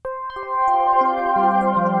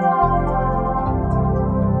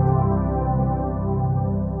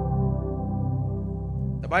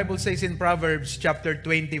Bible says in Proverbs chapter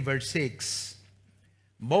 20 verse 6,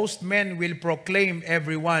 most men will proclaim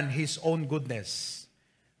everyone his own goodness,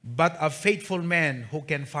 but a faithful man who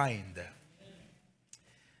can find.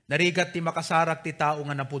 Narigat ti makasarak ti tao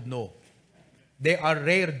nga napudno. They are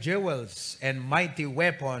rare jewels and mighty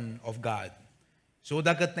weapon of God. So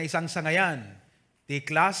dagat na isang sangayan, ti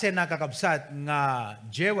klase na kakabsat nga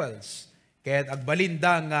jewels, kaya't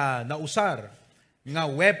agbalinda nga nausar, nga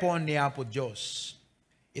weapon ni Apo Diyos.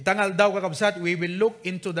 Itangal daw kakabsat, we will look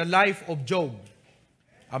into the life of Job,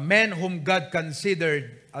 a man whom God considered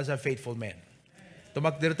as a faithful man.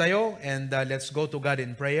 Tumakdir tayo and let's go to God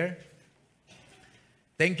in prayer.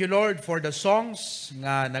 Thank you, Lord, for the songs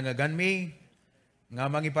nga nangaganmi, nga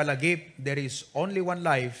mangipalagip, there is only one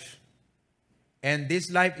life, and this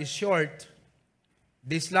life is short.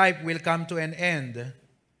 This life will come to an end,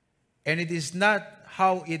 and it is not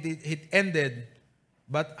how it ended,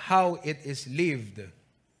 but how it is lived.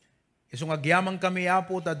 Isong agyamang kami,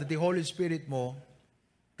 Apo, ta ti Holy Spirit mo,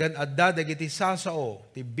 kan adda dagiti sasao,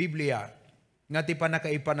 ti Biblia, nga ti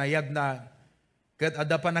panakaipanayag na, kan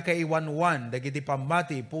adda panakaiwanwan, dagiti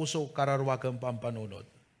pamati, puso, kararwa kang pampanunod.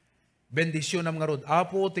 Bendisyon ang nga rod,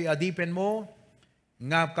 Apo, ti adipen mo,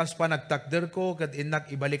 nga kas panagtakder ko, kat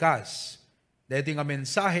inak ibalikas. Dahil nga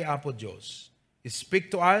mensahe, Apo Diyos,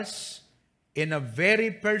 speak to us in a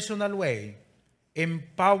very personal way.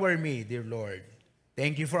 Empower me, dear Lord.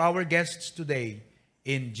 Thank you for our guests today.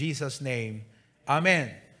 In Jesus' name, Amen.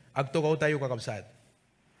 Agtukaw tayo kakabsat.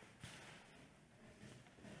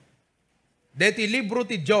 Deti libro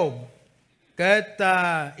ti Job, kat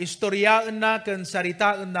istoryaan na, kan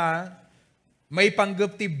saritaan na, may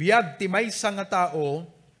panggap ti biyag ti maysa nga tao,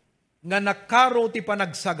 nga nakaro ti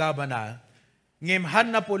panagsagaba na,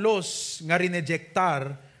 ngimhan na pulos nga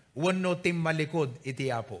rinejektar, wano tim malikod iti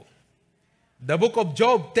Apo. The book of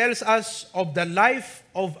Job tells us of the life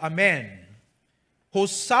of a man who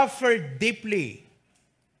suffered deeply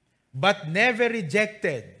but never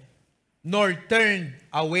rejected nor turned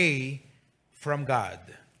away from God.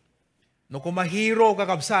 No kumahiro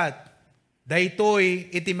kakabsat,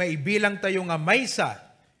 daytoy iti maibilang tayo nga maysa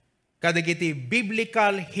kadagiti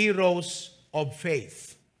biblical heroes of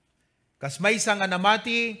faith. Kas maysa nga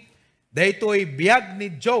namati, daytoy biag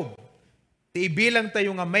ni Job, ti ibilang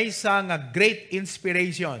tayo nga maysa nga great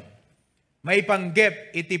inspiration. May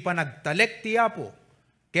panggep iti panagtalek ti Apo,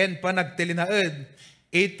 ken panagtilinaed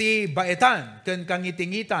iti baetan, ken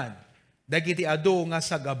kangitingitan, dagiti adu nga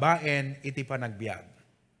sagabaen iti panagbiag.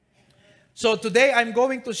 So today I'm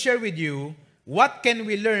going to share with you what can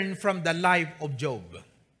we learn from the life of Job.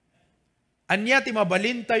 Anya ti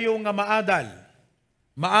mabalin tayo nga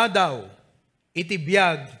maadaw iti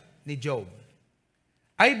biag ni Job.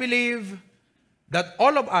 I believe that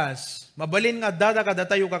all of us, mabalin nga dada kada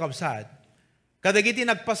tayo kakabsat, kadagiti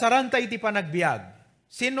nagpasaranta iti panagbiag,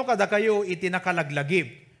 sino kada kayo iti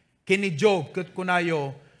nakalaglagip, kini Job, kat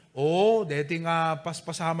kunayo, deti nga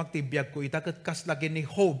paspasamak ti biag ko, itakat kaslagi ni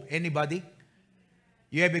Job. Anybody?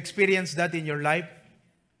 You have experienced that in your life?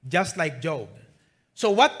 Just like Job.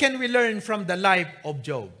 So what can we learn from the life of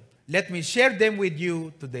Job? Let me share them with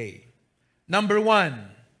you today. Number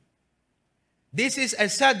one, this is a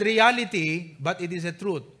sad reality, but it is a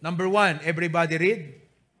truth. Number one, everybody read.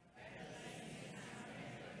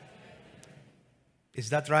 Is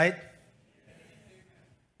that right?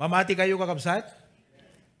 Mamati kayo kakabsat?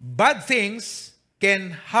 Bad things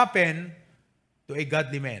can happen to a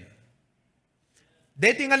godly man.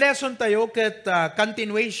 Dito nga lesson tayo, kat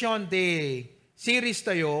continuation the series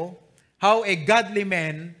tayo, how a godly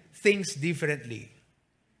man thinks differently.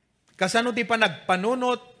 Kasano ti pa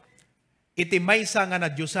nagpanunot, iti maysa nga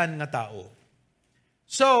nadyusan nga tao.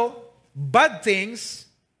 So, bad things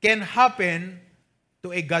can happen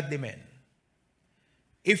to a godly man.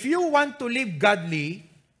 If you want to live godly,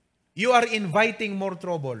 you are inviting more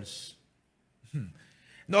troubles.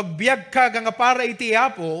 No, agbiag ka nga para iti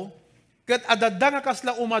Apo, kat adada nga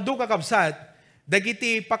kasla umadu kakabsat,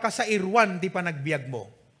 dagiti pakasairwan di panagbiag mo.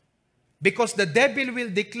 Because the devil will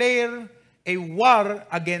declare a war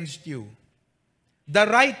against you. The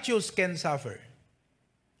righteous can suffer.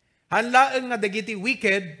 Hanlaan nga dagiti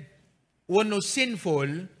wicked, wano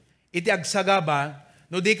sinful, iti agsagaba,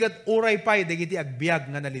 no dikat uray pay dagiti agbiag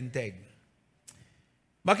nga nalinteg.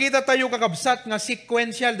 Makita tayo kakabsat nga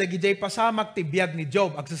sequential dagiti pasamak ti biag ni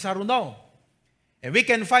Job, agsasaruno. And we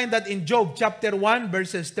can find that in Job chapter 1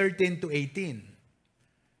 verses 13 to 18.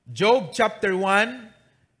 Job chapter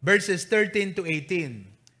 1 verses 13 to 18.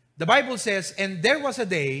 The Bible says, "And there was a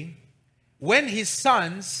day when his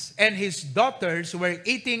sons and his daughters were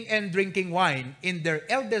eating and drinking wine in their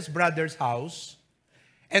eldest brother's house,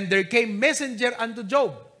 and there came messenger unto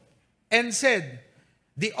Job, and said,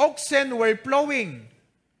 "The oxen were plowing,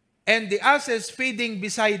 and the asses feeding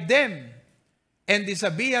beside them, and the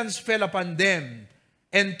Sabaeans fell upon them,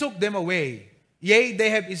 and took them away. Yea,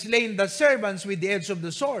 they have slain the servants with the edge of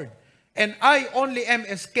the sword, and I only am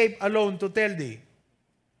escaped alone to tell thee."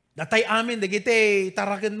 Datay amin, dagiti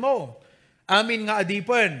tarakin mo. Amin nga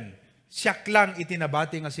adipan, siyak lang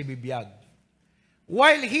itinabati nga si bibiyag.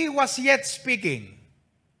 While he was yet speaking,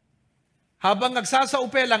 habang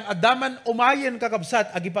nagsasaupe lang, adaman umayen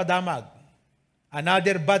kakabsat agipadamag.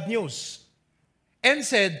 Another bad news. And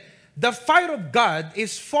said, "The fire of God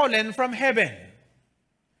is fallen from heaven,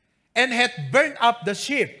 and hath burned up the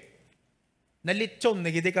sheep," nalitson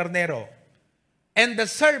nagiti karnero, "and the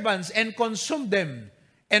servants, and consumed them,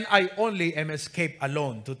 and I only am escaped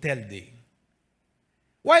alone to tell thee."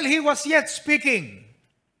 While he was yet speaking,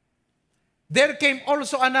 there came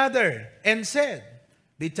also another, and said,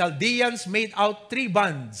 "The Chaldeans made out 3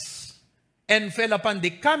 bands, and fell upon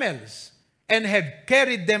the camels, and have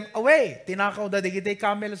carried them away." Tinakaw da digiti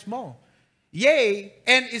camels mo. "Yea,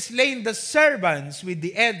 and slain the servants with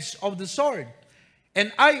the edge of the sword,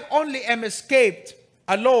 and I only am escaped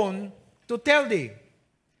alone to tell thee."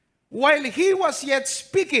 While he was yet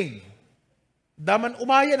speaking, daman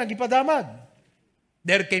umaya nagipadamag.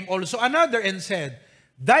 There came also another and said,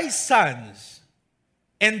 "Thy sons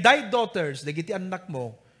and thy daughters," dagiti anak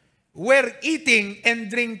mo, "were eating and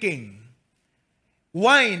drinking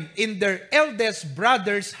wine in their eldest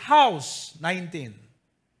brother's house." 19.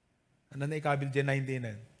 Ano na ikabil dyan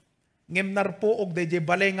 19? Ngem narpuog de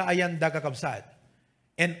balay nga ayan da kakabsat.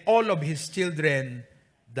 And all of his children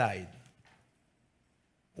died.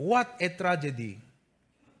 What a tragedy.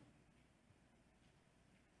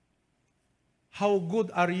 How good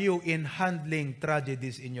are you in handling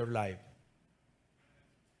tragedies in your life?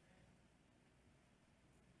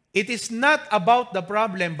 It is not about the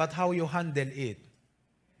problem, but how you handle it.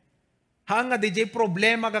 Hanga DJ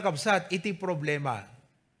problema kakabsat, iti problema.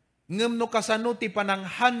 Ngem no kasano ti panang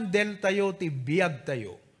handle tayo, ti biyag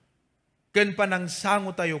tayo. Ken panang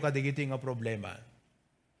sango tayo kadigiti nga problema.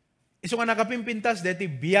 Iso nga nakapimpintas deti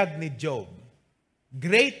biyag ni Job.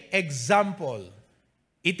 Great example.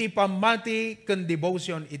 Iti pamati ken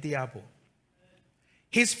devotion iti apo.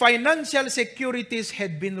 His financial securities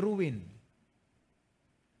had been ruined.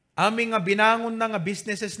 Aming nga binangon na nga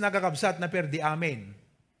businesses na kakabsat na perdi amin.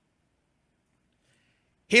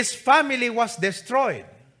 His family was destroyed.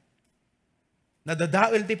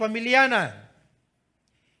 Nadadaol ti pamilyana.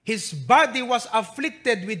 His body was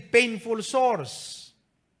afflicted with painful sores.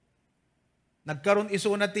 Nagkaroon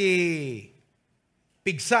iso na ti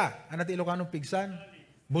pigsa. Ano ti Ilocano pigsan?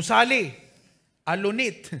 Busali.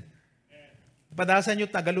 Alunit. Padasan nyo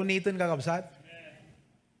tagalunitin kakabsat?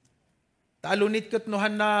 Taalunit kat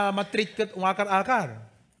nuhan na matreat kat umakar-akar.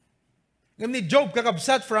 Ngayon ni Job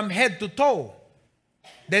kakabsat from head to toe.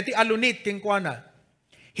 Deti alunit king kuana.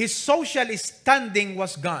 His social standing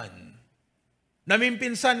was gone.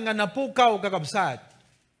 Namimpinsan nga napukaw kakabsat.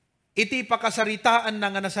 Iti pakasaritaan na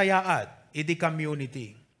nga nasayaat. Iti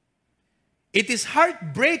community. It is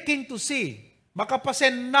heartbreaking to see.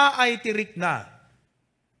 Makapasen na ay tirik na.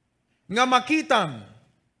 Nga makitam.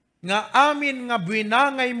 Nga amin nga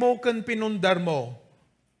binangay mo ken pinundar mo.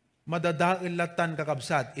 Madadailatan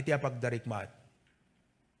kakabsat. Iti apagdarikmat.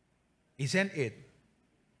 Isn't it?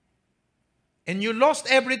 And you lost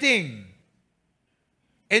everything.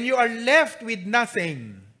 And you are left with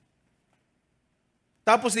nothing.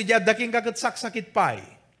 Tapos di daking kagatsakit pay.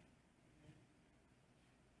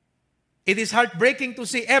 It is heartbreaking to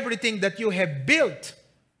see everything that you have built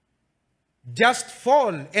just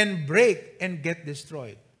fall and break and get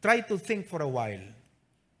destroyed. Try to think for a while.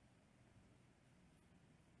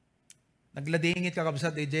 Nagladingit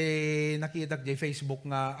kakabsat nakita kay Facebook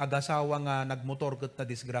nga agasawa nga nagmotor ket na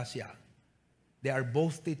disgrasya. They are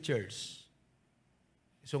both teachers.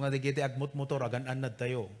 So nga digiti agmot motor agan-anad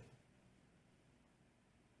tayo.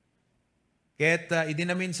 Ket idi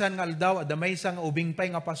na minsan nga aldaw adamay sang ubing pay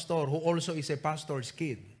nga pastor who also is a pastor's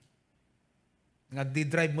kid.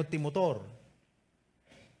 Nagdi-drive mo ti motor.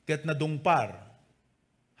 Ket nadungpar.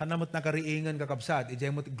 Hanamot nakariingan kakabsat, ijay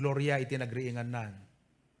mo ti Gloria iti nagriingan nan.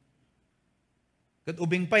 Ket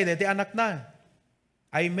ubing pay deti anak na.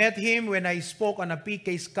 I met him when I spoke on a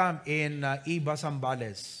PK's camp in Iba,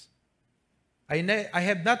 Zambales. I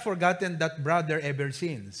have not forgotten that brother ever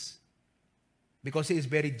since. Because he is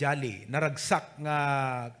very jolly. Naragsak nga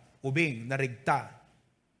ubing, narigta.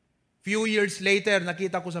 Few years later,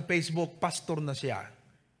 nakita ko sa Facebook, pastor na siya.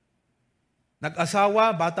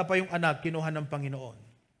 Nag-asawa, bata pa yung anak, kinuha ng Panginoon.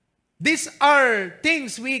 These are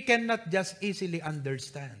things we cannot just easily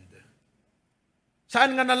understand.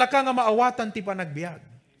 Saan nga nalaka nga maawatan ti panagbiag.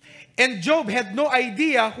 And Job had no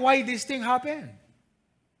idea why this thing happened.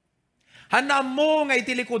 Hanam mo nga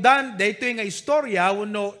itilikudan, dito nga istorya,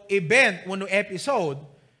 uno event, uno episode,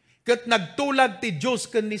 kat nagtulag ti Diyos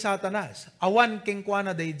ken ni Satanas. Awan king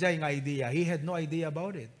kuana dayjay nga idea. He had no idea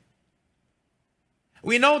about it.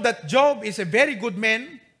 We know that Job is a very good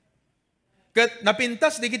man. Kat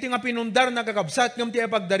napintas, di kiti nga pinundar na kakabsat, ngam ti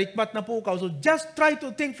pagdarikmat na pukaw. So just try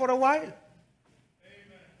to think for a while.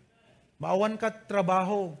 Maawan ka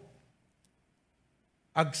trabaho.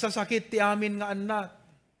 Agsasakit ti amin nga anak.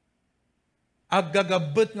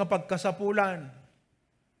 Aggagabot nga pagkasapulan.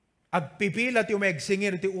 Agpipila ti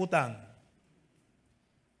umegsingir ti utang.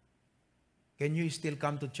 Can you still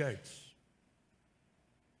come to church?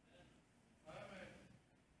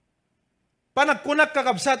 Panagkunak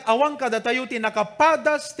kakabsat, awang kada tayo ti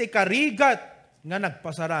nakapadas ti karigat nga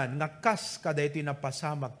nagpasaran, nga kas kada iti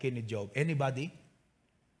napasamak kini Job. Anybody?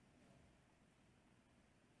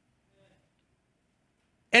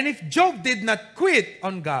 And if Job did not quit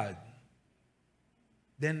on God,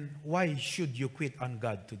 then why should you quit on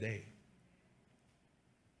God today?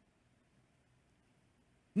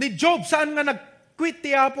 Ni Job, saan nga nag-quit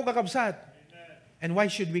ti Apo kakabsat? And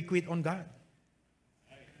why should we quit on God?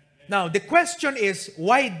 Now, the question is,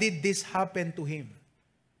 why did this happen to him?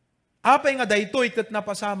 Apay nga daytoy ket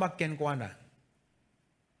napasamak ken kuana.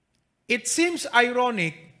 It seems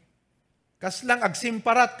ironic, kaslang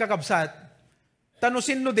agsimparat kakabsat,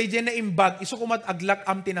 tanusin no dayjay na imbag, iso kumat aglak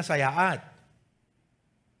am tinasayaat.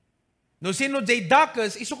 No sino jay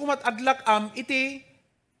dakas, iso kumat aglak am iti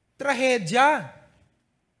trahedya.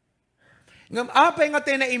 Ngam apay nga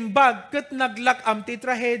tayo na imbag, ket naglak am ti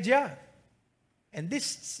trahedya. And this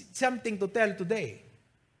is something to tell today.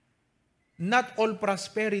 Not all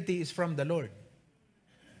prosperity is from the Lord.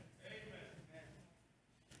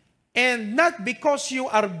 And not because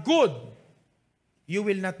you are good, you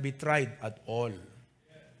will not be tried at all.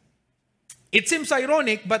 It seems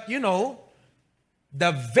ironic, but you know,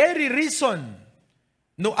 the very reason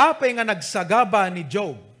no apay nga nagsagaba ni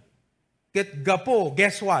Job, ket gapo,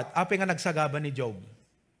 guess what? Apay nga nagsagaba ni Job?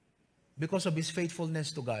 Because of his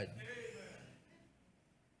faithfulness to God.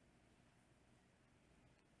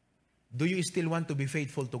 Do you still want to be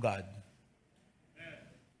faithful to God?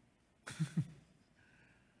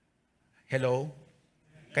 Hello?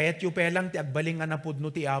 Kaya't yu pelang ti agbaling nga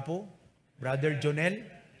napudno ti Apo, Brother Jonel?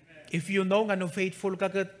 If you know nga no faithful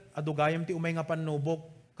ka ket adugayam ti umay nga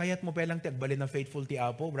panubok, kaya't mo pelang ti agbalin na faithful ti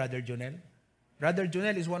Apo, Brother Jonel? Brother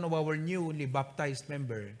Jonel is one of our newly baptized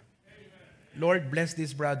member. Lord, bless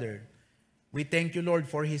this brother. We thank you, Lord,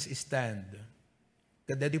 for his stand.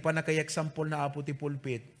 Kada di pa nakayak sampol na Apo ti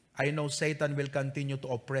pulpit, I know Satan will continue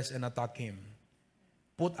to oppress and attack him.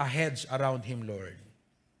 Put a hedge around him, Lord.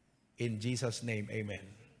 In Jesus' name, amen.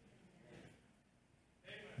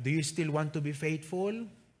 Do you still want to be faithful?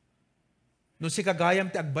 No si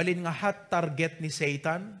kagayam ti agbalin nga hot target ni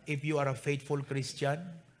Satan if you are a faithful Christian.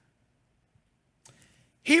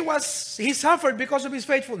 He suffered because of his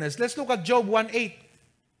faithfulness. Let's look at Job 1:8.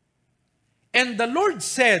 And the Lord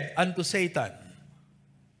said unto Satan,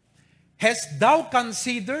 Hast thou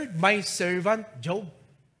considered my servant Job?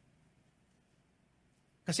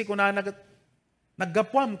 Kasi kung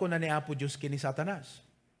naggapwam ko na ni Apo Diyos kini Satanas.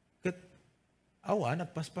 Kat,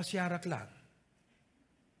 nagpaspasyarak lang.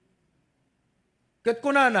 Kat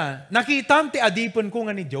kunana, nakitam ti adipon ko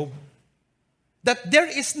nga ni Job, that there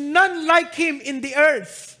is none like him in the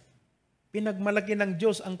earth. Pinagmalaki ng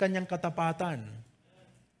Diyos ang kanyang katapatan.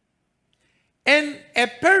 And a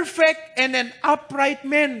perfect and an upright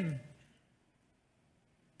man.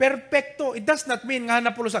 Perfecto. It does not mean nga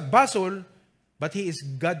napulos agbasol, but he is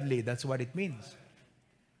godly. That's what it means.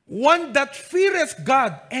 One that feareth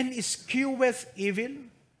God and escheweth evil.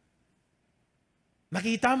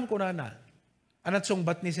 Nakitam ko na. Anat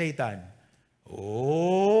sungbat ni Satan.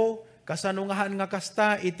 Kasanungahan nga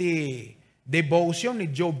kasta iti devotion ni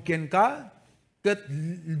Job ken ka, ket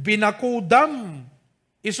binakudam,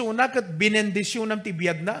 isuna ket binendisyon ti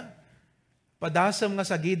biyag na. Padasam nga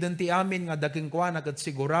sagidan ti amin nga daking kuana ket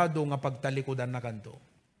sigurado nga pagtalikudan na kanto.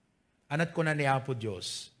 Anat ko na ni Apo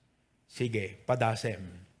Diyos, sige, padasem.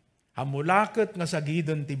 Hamulaket nga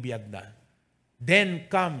sagidan ti biyag na. Then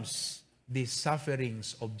comes the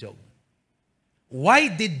sufferings of Job. Why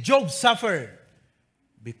did Job suffer?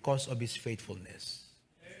 Because of his faithfulness.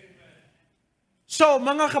 Amen. So,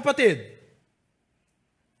 mga kapatid,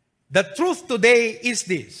 the truth today is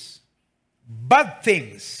this. Bad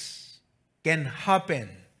things can happen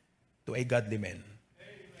to a godly man.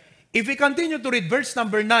 Amen. If we continue to read verse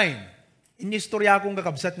number 9, inistorya akong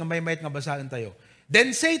kakabsat nga may nga basahan tayo.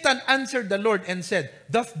 Then Satan answered the Lord and said,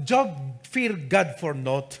 Doth Job fear God for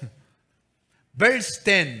naught? Verse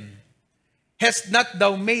 10, Hast not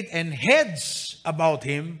thou made an hedge about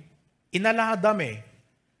him? Inaladame.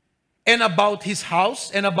 And about his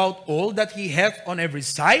house, and about all that he hath on every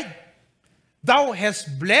side? Thou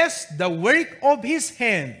hast blessed the work of his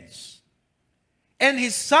hands, and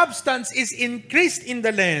his substance is increased in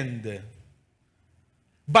the land.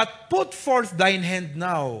 But put forth thine hand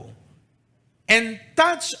now, and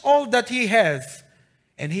touch all that he hath,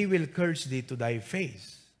 and he will curse thee to thy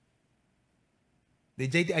face.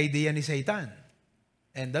 The idea ni Satan.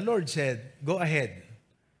 And the Lord said, Go ahead.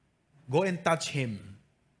 Go and touch him,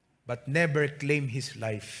 but never claim his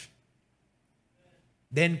life.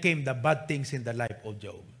 Then came the bad things in the life of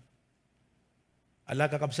Job.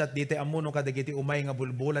 Ala kakabsat dito amuno ka dagiti umay nga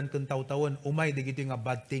bulbulan kun taw-tawon, umay dagiti nga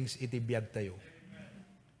bad things iti biag tayo.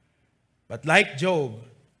 But like Job,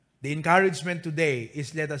 the encouragement today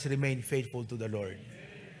is let us remain faithful to the Lord.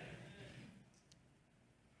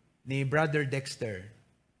 Ni Brother Dexter,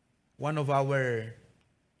 one of our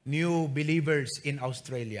new believers in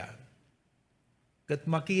Australia, kat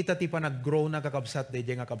makita ti pa nag-grow na kakabsat di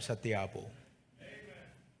nga kakabsat ti Apo.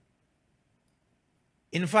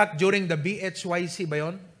 In fact, during the BHYC ba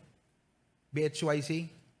yun?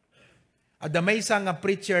 BHYC? At may isang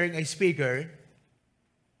preacher, nga speaker,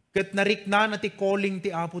 kat narikna na ti calling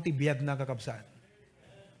ti Apo ti biyag na kakabsat.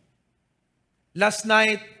 Last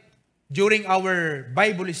night, during our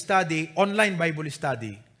Bible study, online Bible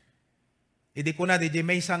study, hindi ko na,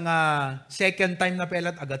 may isang second time na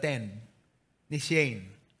pelat agaten ni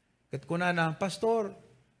Shane. Kat ko na, Pastor,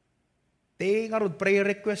 nga rod, prayer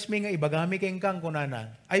request mi nga, ibagami keng kang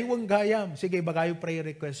kunana. Ay, wang gayam. Sige, ibagayo prayer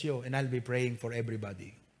request yo, and I'll be praying for everybody.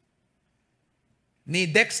 Ni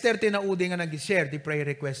Dexter tinaudi nga nag-share, ti prayer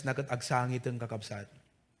request na kat agsangit ang kakabsat.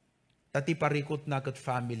 Tati parikot na kat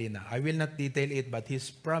family na. I will not detail it, but his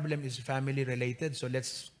problem is family related, so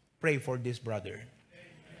let's pray for this brother.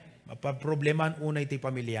 Mapaprobleman unay ti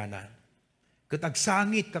pamilyana. Kat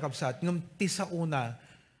agsangit kakabsat, ngam ti sa una,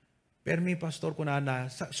 Permi, Pastor, kunana,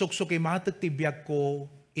 suksuki matag ti biyak ko,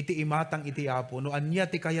 iti imatang iti Apo, no anya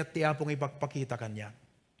ti kayat ti Apo ng ipagpakita kanya.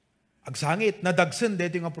 Agsangit, nadagsan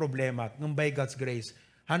dito nga problema, ng by God's grace,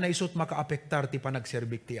 hana isot makaapektar ti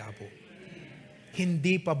panagserbik ti Apo.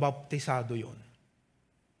 Hindi pa baptisado yon.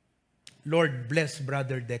 Lord, bless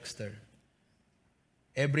Brother Dexter.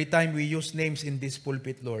 Every time we use names in this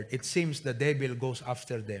pulpit, Lord, it seems the devil goes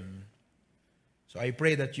after them. So I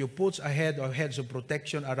pray that you put a heads of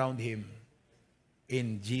protection around him.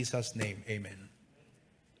 In Jesus' name, amen.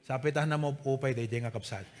 Sapitahan na mo upay day nga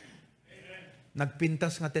kapsat.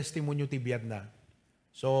 Nagpintas nga testimonyo ti biyag na.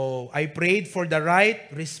 So I prayed for the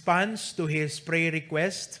right response to his prayer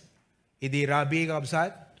request. Idi rabi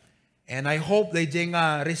kapsat. And I hope that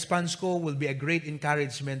nga response ko will be a great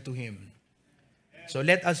encouragement to him. So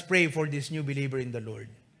let us pray for this new believer in the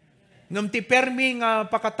Lord. Ngam ti permi nga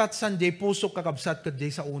pakatatsan jay pusok kakabsat kat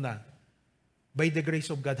jay sa una. By the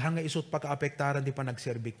grace of God, hanga isot pakaapektaran di pa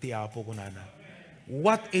nagserbik ti Apo kunana.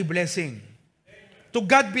 What a blessing. To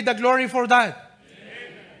God be the glory for that.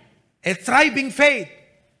 A thriving faith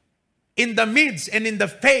in the midst and in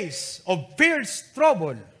the face of fierce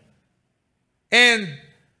trouble and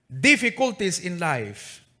difficulties in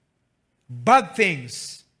life. Bad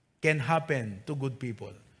things can happen to good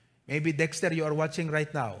people. Maybe Dexter, you are watching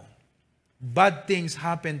right now. Bad things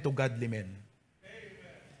happen to godly men.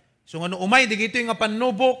 So ano umay, di gito yung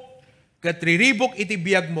panubok, kat riribok iti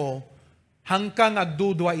biyag mo, hangkang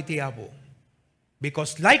agdudwa iti Apo.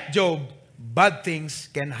 Because like Job, bad things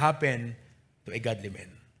can happen to a godly man.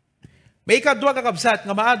 May ikadwa kakabsat,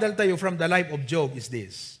 nga maadal tayo from the life of Job is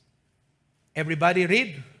this. Everybody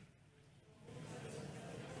read.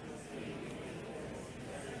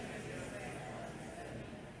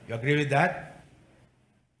 You agree with that?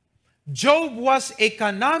 Job was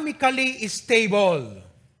economically stable.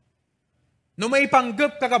 No may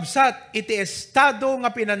panggap kakabsat, iti estado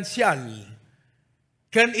nga pinansyal,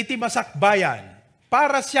 kan iti masakbayan,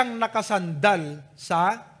 para siyang nakasandal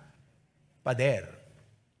sa pader.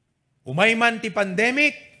 Umay man ti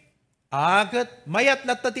pandemic, agat mayat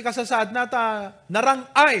latta ti kasasaad nata,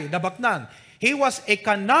 narangay nabaknan. He was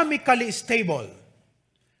economically stable,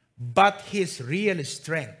 but his real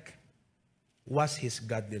strength was his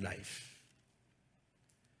godly life.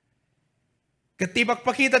 Katibak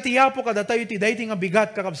pakita ti Apo kada tayo ti dayti nga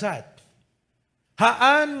bigat kakabsat.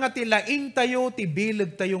 Haan nga ti laing tayo ti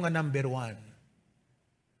bilag tayo nga number 1.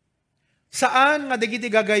 Saan nga dagiti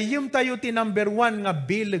gagayim tayo ti number 1 nga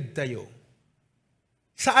bilag tayo?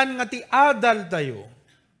 Saan nga ti adal tayo?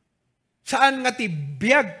 Saan nga ti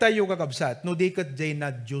biyag tayo kakabsat? No di kat jay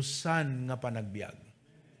na Diyosan nga panagbiag.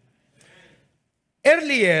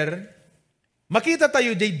 Earlier, makita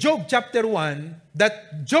tayo jay Job chapter 1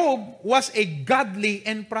 that Job was a godly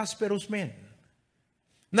and prosperous man.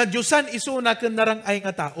 Na Diyosan isuna ken narangay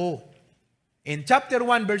nga tao. In chapter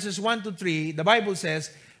 1 verses 1 to 3, the Bible says,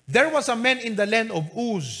 there was a man in the land of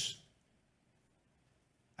Uz.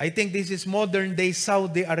 I think this is modern day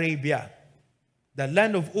Saudi Arabia. The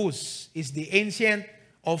land of Uz is the ancient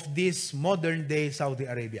of this modern day Saudi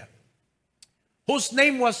Arabia. Whose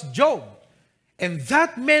name was Job. And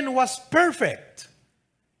that man was perfect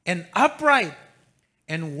and upright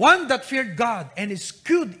and one that feared God and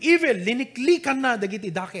eschewed evil. Liniklikan na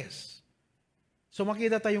dagiti dakes. So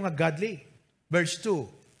makita tayo nga godly. Verse 2.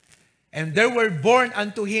 And there were born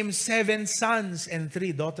unto him 7 sons and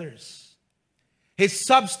 3 daughters. His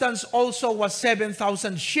substance also was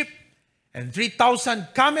 7,000 sheep and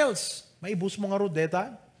 3,000 camels. Maibus mo nga rodeta?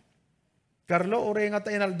 Carlo, ore nga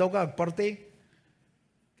tayo naldaw ka, parte.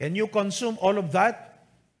 Can you consume all of that?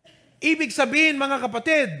 Ibig sabihin, mga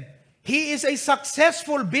kapatid, he is a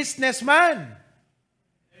successful businessman.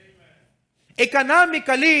 Amen.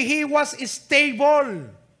 Economically, he was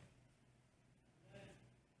stable.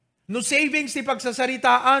 No savings ti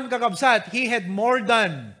pagsasaritaan, kakabsat, he had more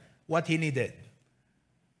than what he needed.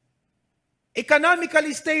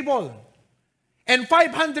 Economically stable. And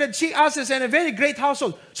 500 she-asses and a very great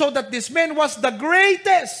household. So that this man was the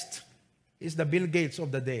greatest. Is the Bill Gates of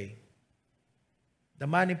the day. The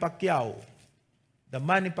Manny Pacquiao. The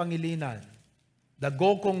Manny Pangilinan. The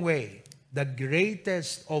Gokong Wei. The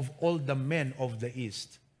greatest of all the men of the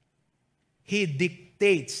East. He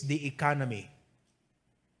dictates the economy.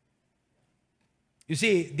 You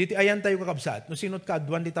see, dito ayan tayo kakabsat. No sinot ka,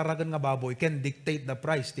 adwan di taragan nga baboy, can dictate the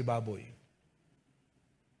price ti baboy.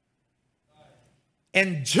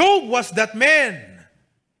 And Job was that man,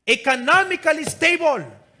 economically stable.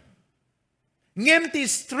 Ngem ti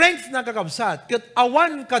strength na kakabsat, kat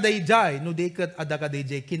awan kadayjay, no di kat ada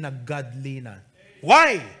kadayjay, kinagadli na.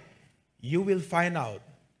 Why? You will find out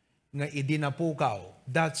nga idinapukaw,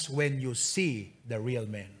 that's when you see the real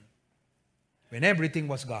man. When everything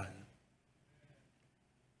was gone.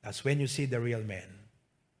 That's when you see the real man.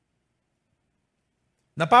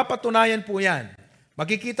 Napapatunayan po yan.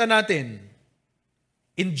 Makikita natin,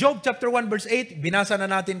 in Job chapter 1 verse 8, binasa na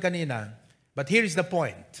natin kanina, but here is the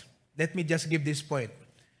point. Let me just give this point.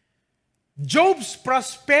 Job's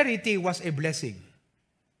prosperity was a blessing.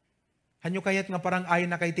 Hanyo kayat nga parang ayon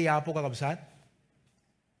na kay tiyapo kakabsat?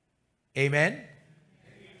 Amen?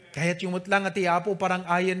 Kahit yung mutlang nga tiyapo parang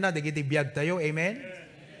ayon na, dagiti biyag tayo. Amen?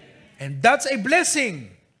 And that's a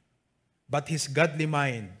blessing. But his godly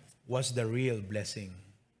mind was the real blessing.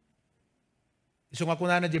 So nga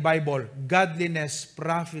kuna na di Bible, godliness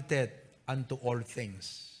profited unto all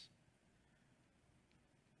things.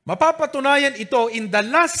 Mapapatunayan ito in the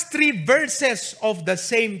last 3 verses of the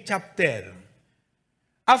same chapter.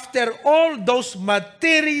 After all those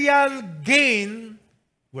material gain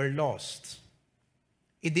were lost.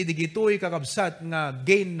 Ididigitoy kakabsat nga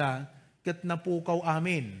gain na kat napukaw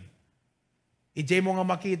amin. Ijay mo nga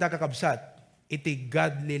makita kakabsat, iti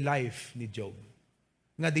godly life ni Job.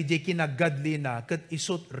 Nga di kinagadli na, kat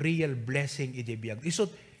isot real blessing iti biyag.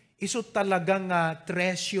 Isot talagang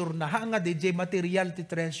treasure na, nga di material ti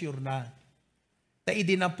treasure na. Ta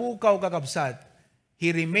idinapukaw kakabsat,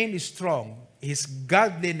 he remained strong. His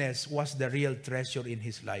godliness was the real treasure in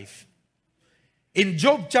his life. In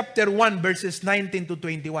Job chapter 1 verses 19 to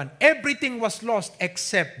 21, everything was lost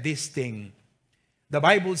except this thing. The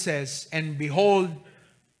Bible says, and behold,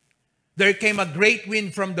 there came a great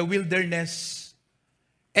wind from the wilderness,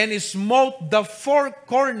 and it smote the 4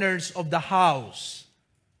 corners of the house.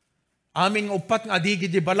 Aming upat nga adigi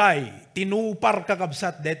di balay, tinupar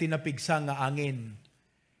kakabsat deti napigsa nga angin.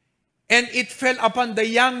 And it fell upon the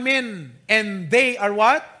young men, and they are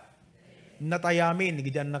what? Natayamin,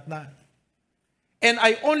 gidanak na. And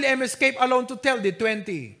I only am escaped alone to tell the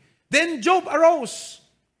 20. Then Job arose,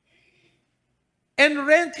 and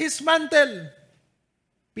rent his mantle.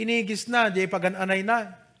 Pinigis na, di pagananay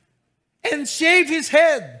na. And shave his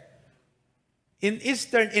head. In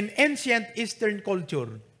ancient Eastern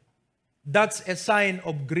culture, that's a sign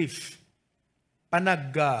of grief.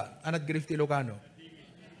 Anad grief ti Ilocano?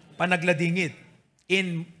 Panagladingit.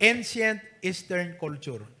 In ancient Eastern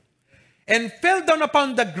culture. And fell down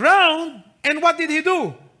upon the ground, and what did he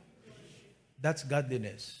do? That's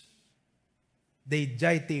godliness. They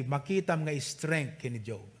jayti, makitam nga strength kini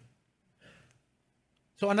Job.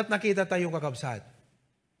 So anat nakita tayo kakabsat?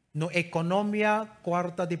 No ekonomiya,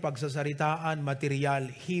 kwarta di pagsasaritaan, material,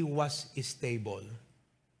 he was stable.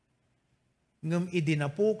 ngem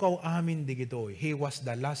idinapukaw amin digitoy. He was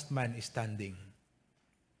the last man standing.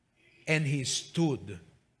 And he stood,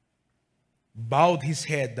 bowed his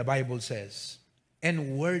head, the Bible says,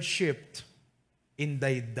 and worshipped in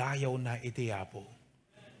daydayaw na itiyapo.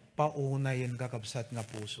 Pauna yun kakabsat nga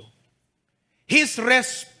puso. His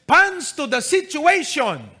response to the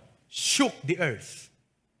situation shook the earth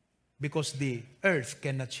because the earth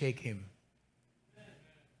cannot shake him.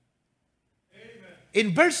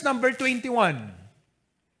 In verse number 21,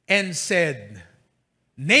 and said,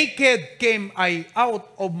 naked came I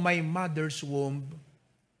out of my mother's womb,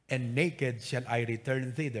 and naked shall I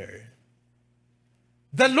return thither.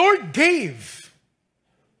 The Lord gave,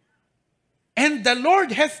 and the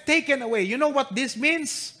Lord hath taken away. You know what this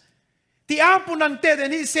means? Tiapo ng Ted,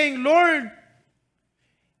 and he's saying, Lord,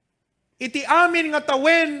 iti amin nga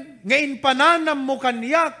tawen, nga inpananam mo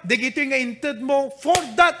kanyak, digito'y nga inted mo, for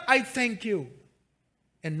that I thank you.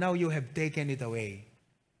 And now you have taken it away.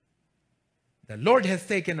 The Lord hath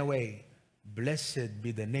taken away. Blessed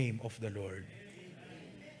be the name of the Lord.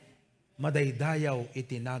 Madaydayaw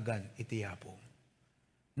itinagan itiyapo.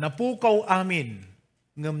 Napukaw amin,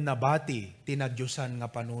 ngem nabati, tinadyusan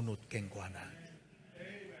nga panunot kengkuana.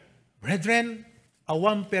 Brethren,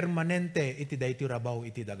 awam permanente iti dayti rabaw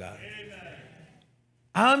iti daga.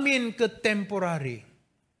 Amin ket temporary.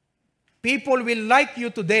 People will like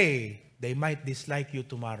you today, they might dislike you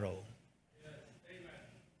tomorrow.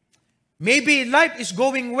 Maybe life is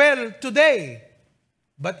going well today,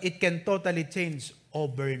 but it can totally change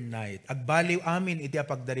overnight. Agbaliw amin iti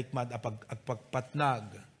apagdarikmad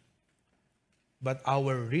apagpatnag. But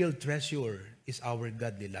our real treasure is our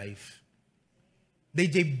godly life.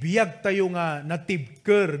 DJ biyag tayo nga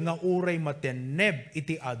natibker nga uray mateneb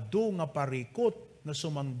iti adu nga parikot na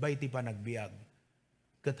sumangbay ti panagbiag.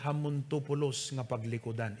 Ket hamon tupulos nga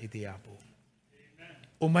paglikodan iti apo.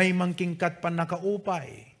 Umay mangkingkat pan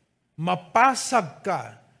nakaupay, mapasag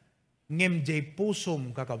ka ngem jay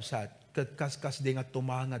pusom kakabsat ket kaskas di nga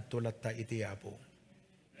tumangad tulat ta iti apo.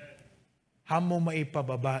 Hamo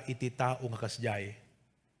maipababa iti tao nga kasjay.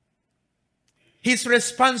 His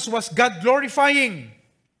response was God glorifying.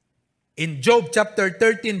 In Job chapter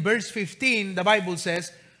 13 verse 15, the Bible says,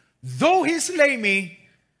 though he slay me,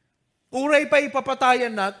 uray pa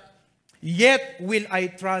ipapatayan nat, yet will I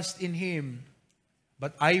trust in him,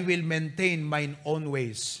 but I will maintain mine own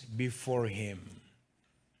ways before him.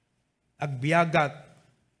 Agbiagat,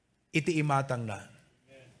 iti imatang na.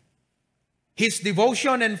 His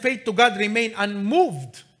devotion and faith to God remain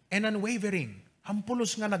unmoved and unwavering.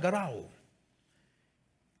 Hampulos nga nagaraw.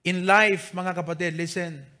 In life, mga kapatid,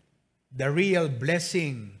 listen, the real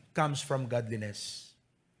blessing comes from godliness.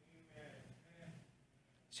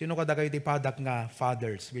 Sino kada kayo tipadak nga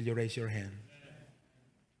fathers? Will you raise your hand?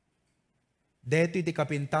 Deto iti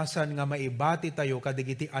kapintasan nga maibati tayo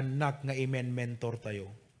kadigiti anak nga imen mentor tayo.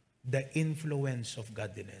 The influence of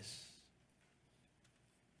godliness.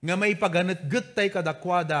 Nga maipaganat-gut tayo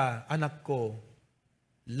kadakwada, anak ko,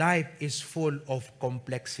 life is full of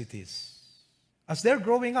complexities. As they're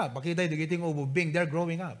growing up, makita yung digiting ububing, they're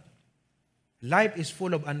growing up. Life is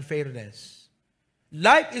full of unfairness.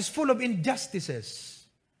 Life is full of injustices.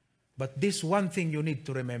 But this one thing you need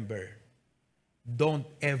to remember, don't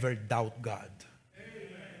ever doubt God.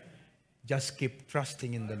 Just keep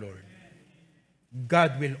trusting in the Lord.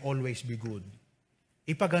 God will always be good.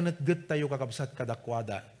 Ipaganat-gut tayo kakabsat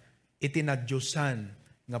kadakwada, itinadyusan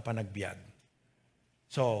nga panagbiag.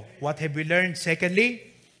 So, what have we learned? Secondly,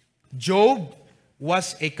 Job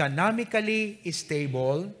was economically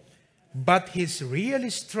stable, but his real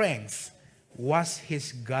strength was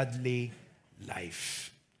his godly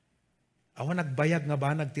life. Awan nagbayag nga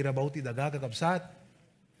ba nagtirabaw ti daga kakabsat?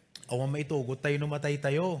 Awan maitugot tayo numatay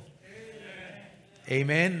tayo.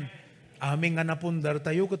 Amen. Aming nga napundar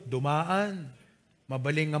tayo kat dumaan,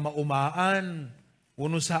 mabaling nga maumaan,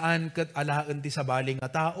 uno saan kat alaan ti sabaling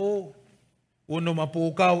nga tao, uno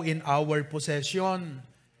mapukaw in our possession.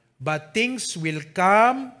 But things will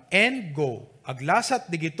come and go.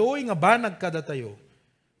 Aglasat digitoy nga banag kada tayo.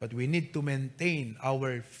 But we need to maintain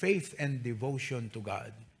our faith and devotion to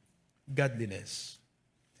God. Godliness.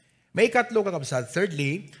 May katlo kakabsat.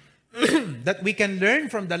 Thirdly, that we can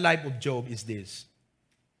learn from the life of Job is this.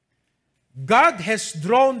 God has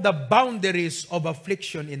drawn the boundaries of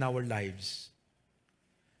affliction in our lives.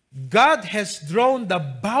 God has drawn the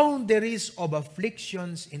boundaries of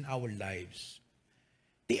afflictions in our lives.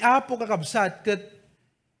 Ti apo kakabsat ket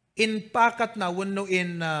in pakat na wenno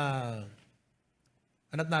in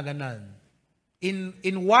anat na ganan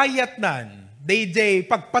in wayat nan DJ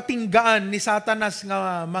pagpatinggaan ni Satanas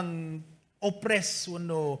nga mang oppress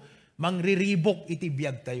wenno mangriribok iti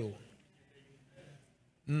biag tayo.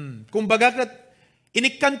 Kumbaga kat,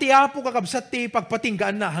 inikanti apo kakabsat ti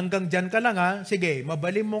pagpatinggaan na, hanggang dyan ka lang ha. Sige,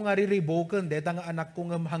 mabalim mo nga ririboken, deta nga anak ko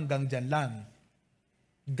nga hanggang dyan lang.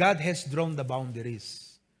 God has drawn the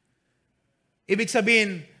boundaries. Ibig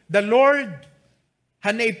sabihin, the Lord,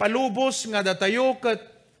 hanay palubos nga datayo kat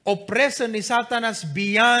oppression ni Satanas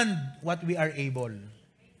beyond what we are able.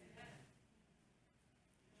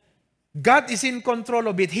 God is in control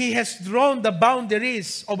of it. He has drawn the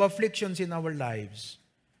boundaries of afflictions in our lives.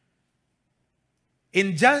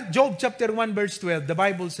 In Job chapter 1 verse 12, the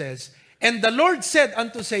Bible says, "And the Lord said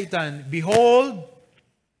unto Satan, Behold,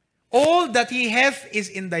 all that he hath is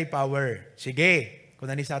in thy power." Sige,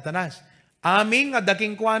 kuna ni Satanas. Aming nga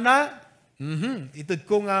daking kuana, itud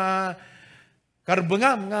ko nga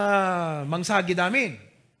karbangam nga mangsagi namin.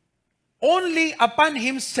 Only upon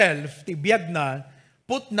himself, tibiyag na,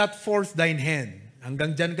 put not forth thine hand.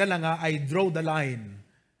 Hanggang dyan ka lang I draw the line.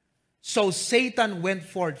 So Satan went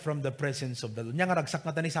forth from the presence of the Lord. Nya nga ragsak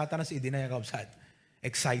na ni Satanas, idinaya kabsat.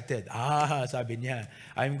 Excited. Sabi niya,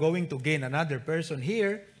 I'm going to gain another person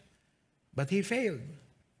here. But he failed.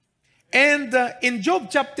 And in Job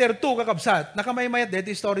chapter 2, kakabsat, nakamayamayat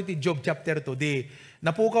dito story ti Job chapter 2, di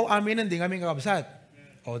napukaw amin hindi kami kakabsat.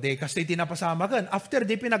 O di kasi tinapasama kan. After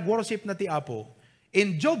di pinag-worship na ti Apo,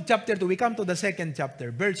 in Job chapter 2, we come to the second chapter,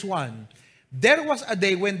 verse 1. There was a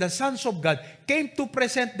day when the sons of God came to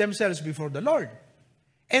present themselves before the Lord.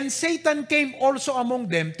 And Satan came also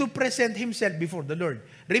among them to present himself before the Lord.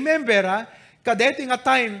 Remember, kadeti nga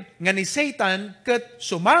time nga ni Satan ket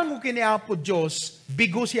sumango kini Apo Dios,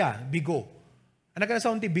 bigo siya, bigo. Ano ka na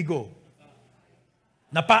sa unti bigo?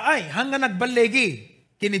 Napaay, hanga nagbalegi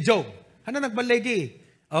kini Job. Hanga nagbalegi.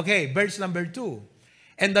 Okay, verse number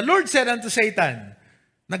 2. And the Lord said unto Satan,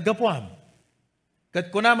 naggapuam. Kat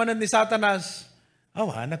kunaman ni Satanas,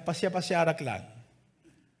 nagpasya-pasyarak lang.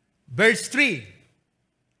 Verse 3.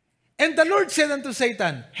 And the Lord said unto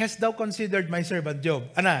Satan, Hast thou considered my servant Job?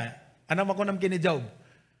 Ana makunam kini Job,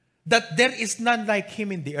 that there is none like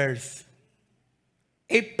him in the earth.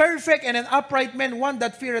 A perfect and an upright man, one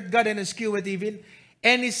that feareth God and escheweth evil,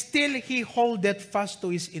 and still he holdeth fast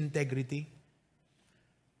to his integrity.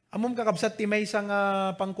 Amom kakabsat ti may isang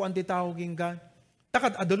pangkuan ti tao king ka.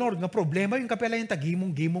 Takad adonor nga problema yung kapela yung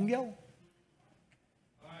tagimong-gimong yaw.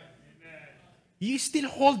 You still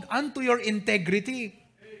hold on to your integrity.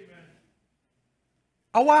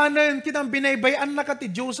 Awanan kitang binaybayan na ka ti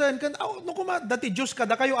Diyosan. Dati Diyos ka,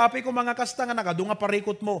 da kayo apay ko mga kasta nga nakadunga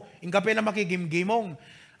parikot mo. Yung kapela makigimgimong.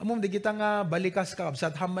 Amom di kita nga balikas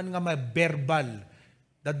kakabsat, haman nga ma-verbal.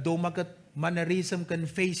 Daddo makat mannerism kan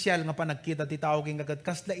facial nga panagkita ti tao king kagat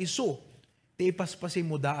kasla iso ti ipaspasi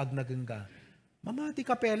mo daag na ka. Mama ti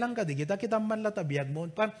kapelang ka di kita man latabiyag mo.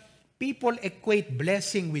 People equate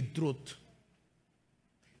blessing with truth.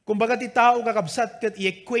 Kumbaga ti tao kakabsat kat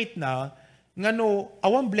i-equate na ngano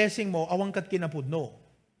awang blessing mo awang kat kinapudno.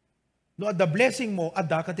 No adda blessing mo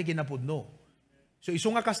adda kat kinapudno. So iso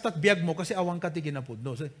nga kastat biyag mo kasi awang kat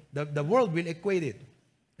kinapudno. So the world will equate it.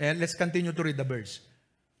 And let's continue to read the verse.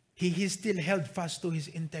 He still held fast to his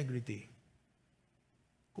integrity.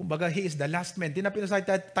 Kumbaga, he is the last man. Tinapinasay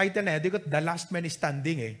title na, di ko, the last man is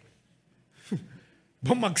standing eh.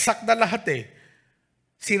 Bumagsak na lahat eh.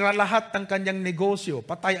 Sira lahat ng kanyang negosyo,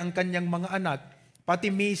 patay ang kanyang mga anak,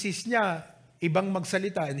 pati misis niya, ibang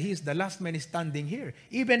magsalita, and he is the last man standing here.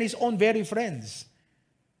 Even his own very friends.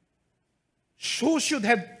 Who should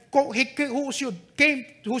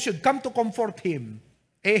come to comfort him?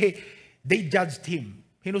 They judged him.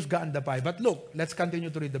 Hinusgaan the pie. But look, let's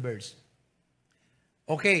continue to read the verse.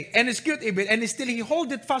 Okay, and eschewed evil, and still he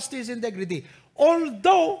holdeth fast to his integrity.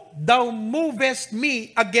 Although thou movest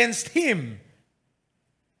me against him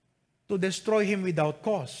to destroy him without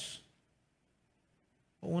cause.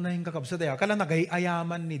 Uunahin kakabsat ay akala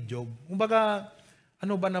nagayaman ni Job. Kumbaga,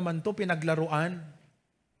 ano ba naman to pinaglaruan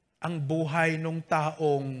ang buhay ng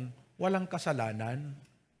taong walang kasalanan?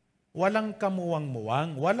 Walang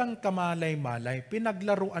kamuwang-muwang, walang kamalay-malay,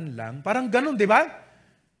 pinaglaruan lang. Parang ganun, di ba?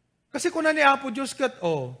 Kasi kung na ni Apo Diyos kat,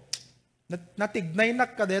 natignay na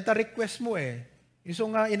ka, deta request mo eh. Iso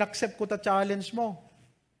nga, inaccept ko ta challenge mo.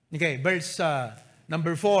 Okay, verse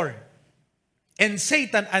number 4. And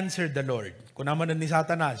Satan answered the Lord. Kung naman ni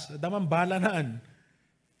Satanas, damang bala naan.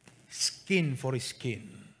 Skin for skin.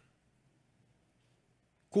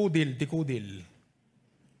 Kudil ti kudil.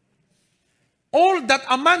 All that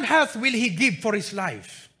a man hath will he give for his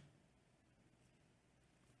life.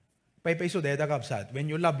 Paypay so deta kapsat. When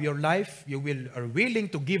you love your life, you are willing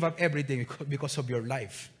to give up everything because of your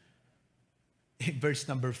life. Verse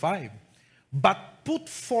number 5. But put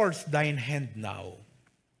forth thine hand now,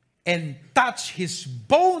 and touch his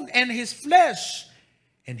bone and his flesh,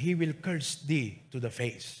 and he will curse thee to the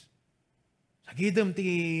face. Sagidem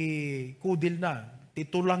ti kudil na, ti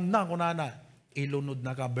tulang na kunana, ilunod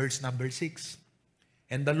na ka, verse number 6.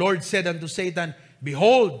 And the Lord said unto Satan,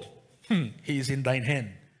 Behold, he is in thine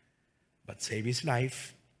hand, but save his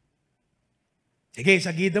life. Sige,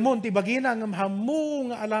 sagidem mo, ti bagina, ng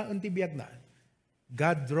hamu nga alaan ti biyag na.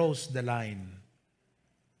 God draws the line.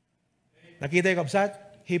 Nakita yung kapsat?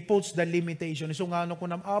 He puts the limitation. So nga ano ko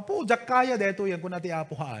na, apo, jak kaya deto yan kung nati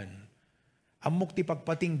apuhaan. Amok ti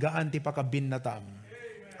pagpatinggaan ti pakabinnatam.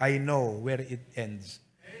 I know where it ends.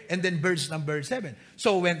 And then verse number 7.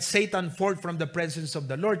 So went Satan forth from the presence of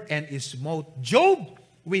the Lord and smote Job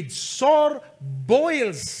with sore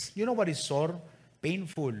boils. You know what is sore?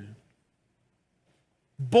 Painful.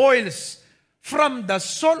 Boils from the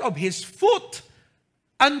sole of his foot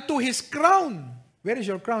unto his crown. Where is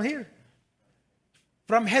your crown here?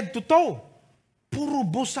 From head to toe. Puro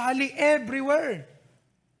busali everywhere.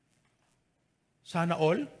 Sana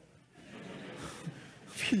all?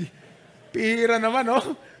 Pira naman, no?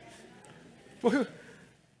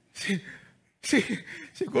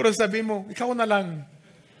 Siguro sabi mo, ikaw na lang.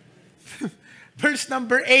 Verse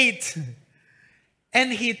number 8.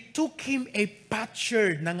 And he took him a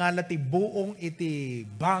potsherd na nga lati buong iti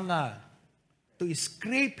banga to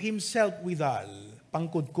scrape himself withal,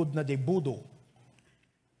 pangkudkud na di budo.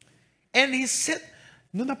 And he said,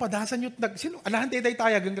 no napadasan nyo, sino, alahan tayo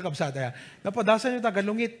tayag ang kakabsata, napadasan nyo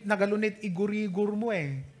nagalunit, igurigur mo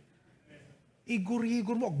eh.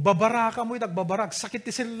 Igurigur mo, babaraka mo, nagbabarak, sakit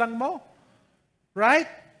ti silang mo. Right?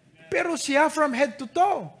 Pero siya from head to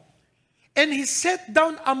toe. And he sat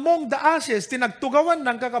down among the ashes, tinagtugawan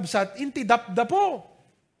ng kakabsat, inti dapdapo.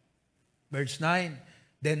 Verse 9.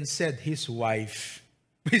 Then said his wife,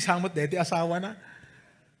 may samot deti, asawa na,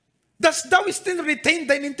 does thou still retain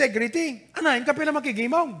thine integrity? Anayin ka pala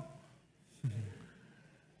makigimong.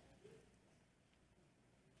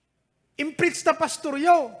 Impreach na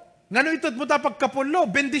pastoryo. Ngano itod mo ta pagkapulo,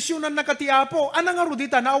 bendisyonan na katiapo. Anang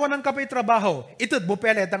arudita, naawa ng kapay trabaho. Itod mo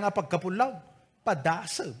pala nga pagkapulaw.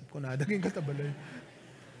 Padasag. Kung nadaging katabalay.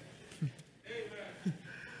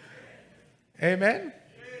 Amen?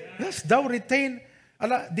 Does thou retain.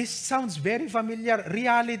 Ala, this sounds very familiar.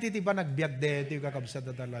 Reality, di ba, nagbiag dito yung kakabsat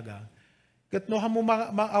na talaga. Kat no, hamo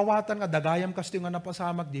maawatan nga, dagayam kasto nga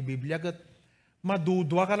napasamag di Biblia, kat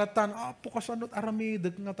madudwa kalatan, apo kasanot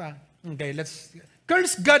aramidag nga ta. Okay, let's,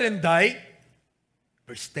 curse God and die.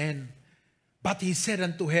 Verse 10, but he said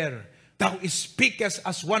unto her, thou speakest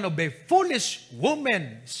as one of a foolish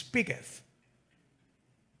woman speaketh.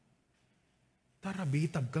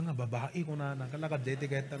 Tarabitab ka nga, babae ko na, kalakad dito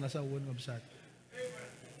kahit na sa uwan ngabsat.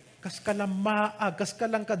 Kas ka lang maag, kas ka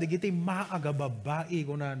lang kadigiti maaga babae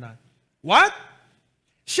ko na. What?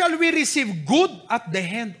 Shall we receive good at the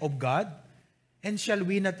hand of God? And shall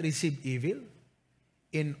we not receive evil?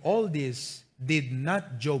 In all this, did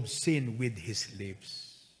not Job sin with his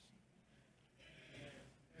lips?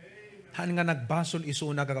 Han nga nagbasol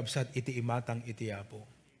isuna kakabsat iti imatang iti apo.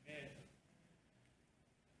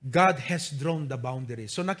 God has drawn the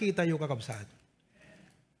boundaries. So nakita yung kakabsat.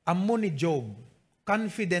 Amo ni Job,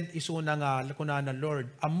 confident isuna nga kunana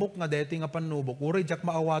Lord, amok nga deti nga panubok, uray jak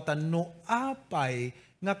maawatan no apay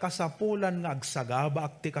nga kasapulan nga agsagaba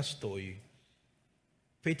akti kastoy.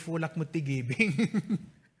 Faithful ak mo ti giving.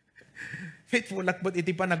 Faithful ak mo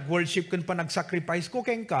iti pa nag-worship kun pa nag-sacrifice ko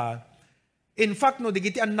ken ka. In fact no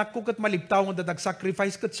digiti anak ko ket maliptaw nga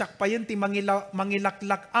dag-sacrifice ket sak pa yen ti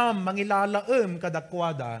mangilaklakam, mangilalaem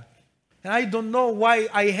kadakwada. And I don't know why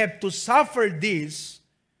I have to suffer this.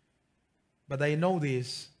 But I know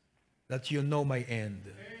this, that you know my end.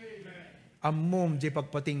 Amom di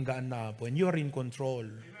pagpatinggaan na po, and you are in control.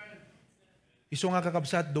 Iso nga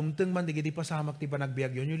kakabsat, dumteng man, di pasamak ti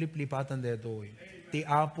panagbiag yun, yung liplipatan dito. Ti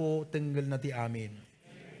apo, tenggal na ti amin.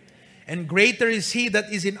 And greater is he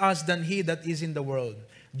that is in us than he that is in the world.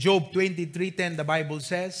 Job 23:10, the Bible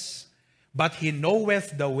says, but he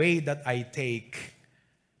knoweth the way that I take.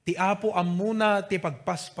 Ti apo amuna ti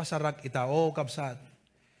pagpaspasarak ita, o kabsat.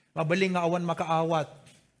 Mabaling nga awan makaawat,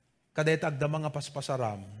 kadetag da mga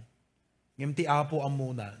paspasaram, ngim ti apo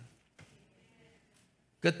amuna.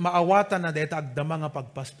 Kat maawatan na detag da mga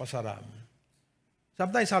pagpaspasaram.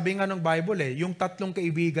 Sabi nga ng Bible yung tatlong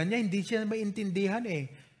kaibigan niya, hindi siya maintindihan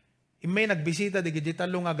eh. May nagbisita, di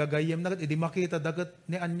talo nga gagayem na, hindi makita dagat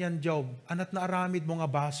ni Anyan Job, anat na aramid mo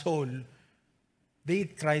nga basol. They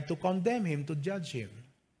try to condemn him, to judge him.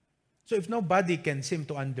 So if nobody can seem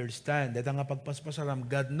to understand that ang pagpaspasaram,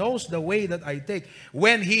 God knows the way that I take.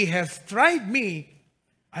 When He hath tried me,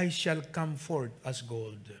 I shall come forth as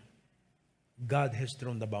gold. God has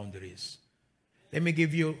drawn the boundaries. Let me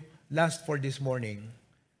give you last for this morning.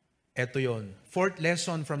 Ito yon. Fourth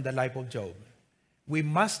lesson from the life of Job. We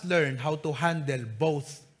must learn how to handle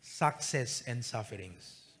both success and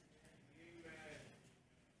sufferings.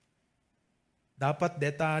 Dapat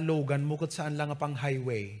deta logan mo kung saan lang pang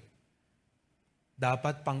highway.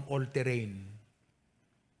 Dapat pang all-terrain.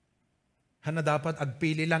 Hana dapat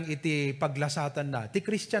agpili lang iti paglasatan na. Ti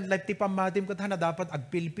Christian life, ti pamatim kat hana dapat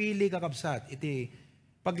agpilpili kakabsat. Iti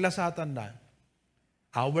paglasatan na.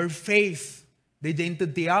 Our faith, di into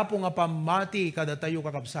tiapo nga pamati kada tayo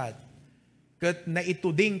kakabsat. Kat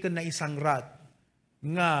naituding ka na isang rat.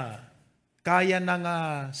 Nga kaya na nga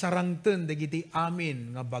sarangten dagiti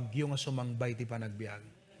amin nga bagyo nga sumangbay ti panagbiag.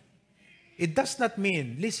 It does not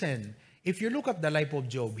mean, listen, if you look at the life of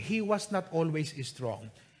Job, he was not always strong.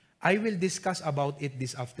 I will discuss about it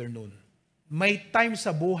this afternoon. May time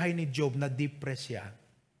sa buhay ni Job na depressed siya.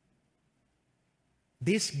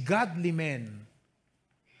 This godly man,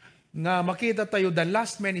 nga makita tayo, the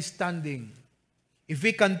last man is standing. If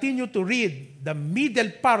we continue to read the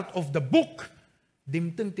middle part of the book,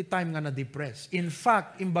 dimteng ti time nga na-depress. In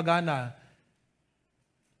fact, imbaga na,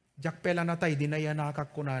 jakpela na tayo, dinaya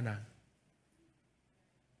nakakakunana.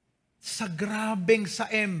 Sa grabeng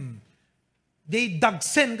saem, they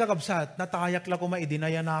dagsen kakabsat, natayak la kuma,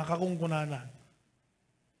 idinaya nakakungkunana.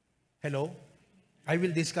 Hello? I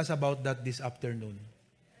will discuss about that this afternoon.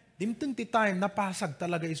 Dimteng ti time, napasag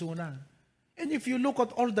talaga isuna. And if you look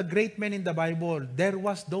at all the great men in the Bible, there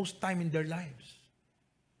was those time in their lives.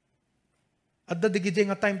 At the digijay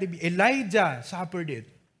nga time, Elijah suffered it.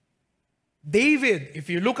 David, if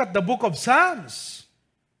you look at the book of Psalms,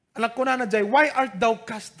 alam ko na jay, why art thou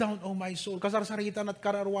cast down, O my soul? Kasarsaritan at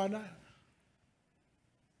kararwana.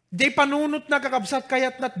 Jay panunot na kakabsat,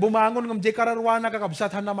 kayat nat bumangon ng jay kararwana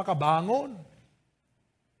kakabsat, na makabangon.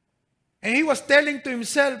 And he was telling to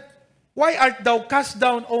himself, why art thou cast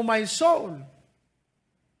down, O my soul?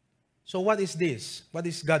 So what is this? What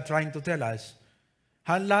is God trying to tell us?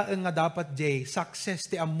 Halaang nga dapat, Jay, success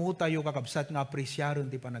ti amu tayo kakabsat nga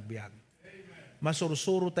apresyaron ti panagbiag.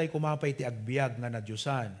 Masursuro tayo kumapay ti agbiag nga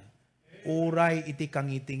nadyusan. Uray iti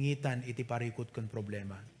kangitingitan iti parikot kon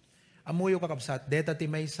problema. Amuyo kakabsat, deta ti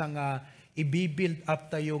may isang i-build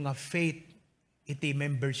up tayo nga faith iti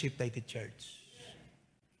membership tayo ti church.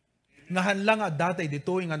 Ngahan lang datay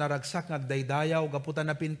dito nga naragsak nga daydayaw, gaputan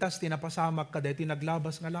na pintas, tinapasamak ka deti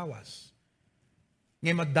naglabas nga lawas.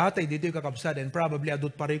 Ngayon magdatay dito yung kakabsat, and probably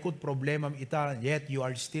adut parikot problemam ita, yet you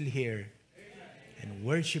are still here and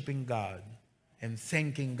worshiping God and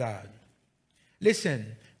thanking God.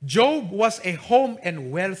 Listen, Job was a home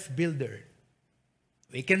and wealth builder.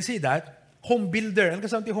 We can see that. Home builder. Ano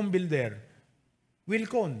kasama ti home builder?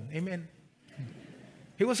 Wilcon. Amen.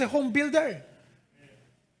 He was a home builder.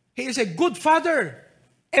 He is a good father.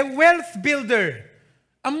 A wealth builder.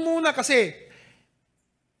 Ang muna kasi,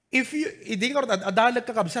 if you, hindi ko adalag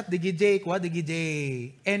kakabsat, digijay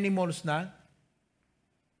animals na,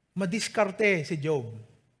 madiskarte si Job.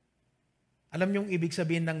 Alam niyong ibig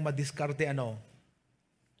sabihin ng madiskarte ano?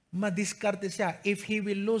 Madiskarte siya. If he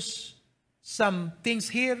will lose some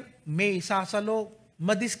things here, may sasalo,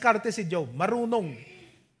 madiskarte si Job. Marunong.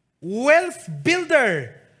 Wealth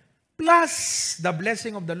builder. Plus, the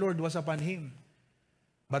blessing of the Lord was upon him.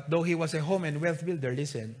 But though he was a home and wealth builder,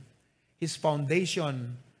 listen, his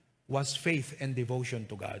foundation was faith and devotion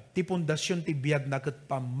to God. Ti pundasyon ti biag na ket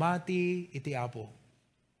pamati iti Apo.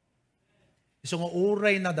 Iso nga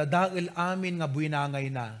uray na dadael amin nga buinangay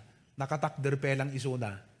na, nakatakder pelang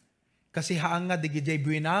isuna. Kasi haang nga digijay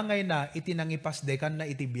buinangay na, iti nangipasdekan na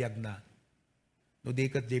iti biag na. No di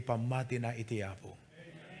ket jay pamati na iti Apo.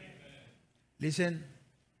 Listen,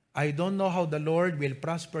 I don't know how the Lord will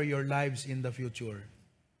prosper your lives in the future.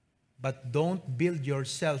 But don't build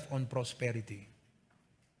yourself on prosperity.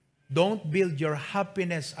 Don't build your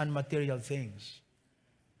happiness on material things.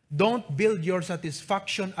 Don't build your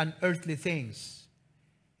satisfaction on earthly things.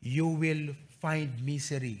 You will find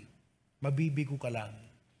misery. Mabibigo ka lang.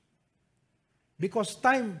 Because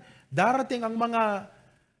time, darating ang mga,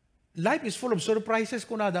 life is full of surprises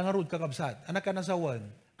kuna dangarud kakabsat. Anak ka nasawan.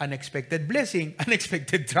 Unexpected blessing,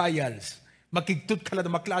 unexpected trials. Makigtut kalat,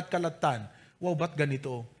 maklaat kalatan. Wow, ba't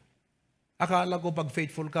ganito? Akala ko pag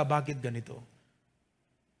faithful ka, bakit ganito?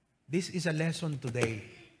 This is a lesson today.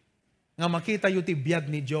 Nga makita yu ti biyag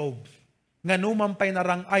ni Job. Nga numampay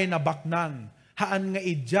narangay na baknang. Haan nga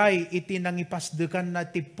ijay iti nangipasdekan na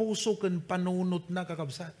ti puso ken panunot na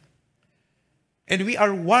kakabsat. And we are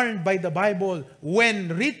warned by the Bible, when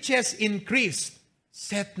riches increase,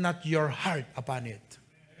 set not your heart upon it.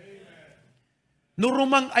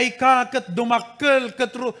 Nurumang ay ka, kat dumakkel,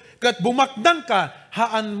 kat bumakdang ka,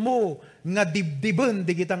 haan mo nga dibdiben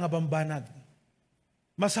di kita nga bambanag.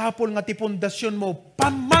 Masapol nga ti pundasyon mo,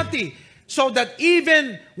 pamati, so that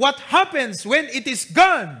even what happens when it is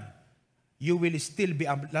gone, you will still be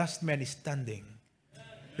a last man standing.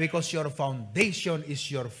 Because your foundation is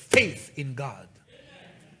your faith in God.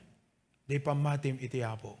 Di pamatim iti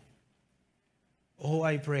Apo. Oh,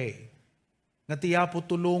 I pray, nga ti Apo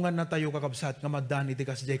tulungan na tayo kakabsat, nga madani ti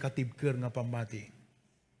kasjay katibker nga pamati.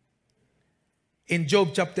 In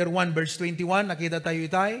Job chapter 1 verse 21, nakita tayo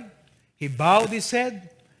itay, he bowed his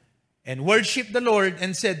head and worshiped the Lord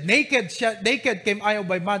and said, naked came I of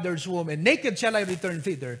my mother's womb, and naked shall I return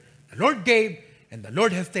thither. The Lord gave, and the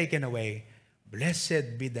Lord hath taken away.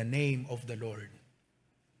 Blessed be the name of the Lord.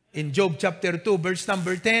 In Job chapter 2, verse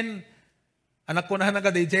number 10, anak ko na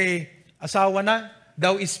DJ, asawa na,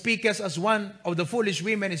 thou speakest as one of the foolish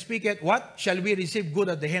women speaketh, what? Shall we receive good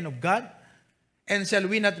at the hand of God? And shall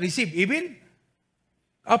we not receive evil?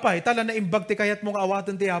 Apay, tala na imbag ti kayat mong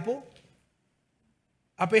awatan ti Apo?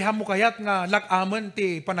 Apay hamo kayat nga lakaman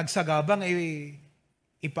ti panagsagabang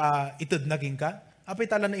itad naging ka? Apay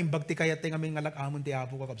tala na imbag ti kayat ti ngamin nga lakaman ti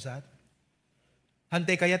Apo kakabsat?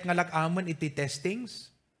 Hantay kayat nga lakaman iti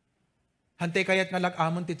testings? Hantay kayat nga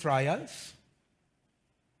lakaman ti trials?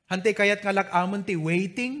 Hantay kayat nga lakaman ti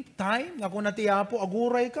waiting time? Nga kung na ti Apo,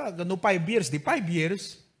 aguray ka. No 5 years, di 5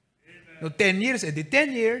 years. No 10 years, di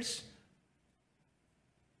 10 years.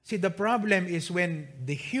 See, the problem is when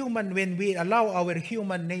we allow our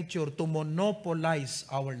human nature to monopolize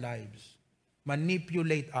our lives,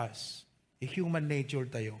 manipulate us. Human nature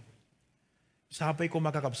tayo. Sapay ko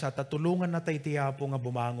makakabsat, tulungan na tayo tiyapo nga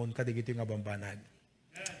bumangon kadigito nga bambanan.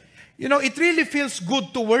 You know, it really feels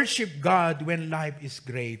good to worship God when life is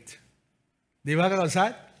great. Di ba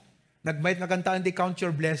kakabsat? Nagbayit nga kantaan di count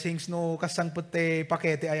your blessings no kasang puti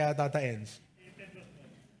pakete ay tataens.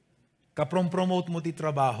 Kaprom-promote mo ti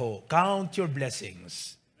trabaho. Count your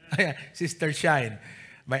blessings. Sister Shine,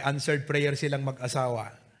 may answered prayer silang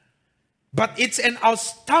mag-asawa. But it's an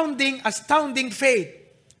astounding faith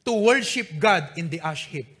to worship God in the ash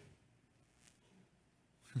heap.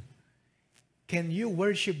 Can you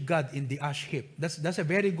worship God in the ash heap? That's a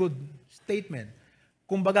very good statement.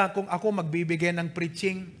 Kumbaga, kung ako magbibigay ng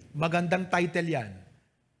preaching, magandang title yan.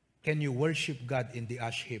 Can you worship God in the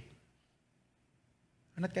ash heap?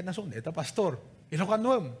 Anat ka na son, ito pastor. Ilokan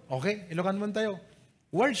mo. Okay? Ilokan mo tayo.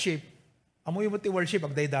 Worship. Amoy mo ti worship,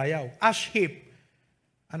 agdaydayaw. Ash heap.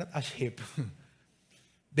 Anat ash heap?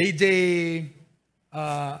 DJ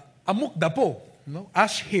amuk dapo, no?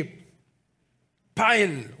 Ash heap,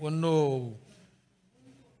 pile, no?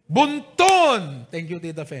 Bunton, thank you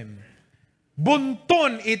Tita Fem.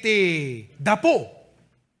 Bunton iti dapo.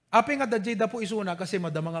 Api nga dadjay dapo isuna kasi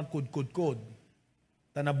madamang ang kud.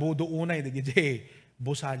 Tanabudo unay DJ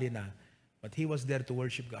busali na. But he was there to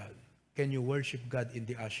worship God. Can you worship God in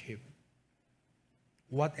the ash heap?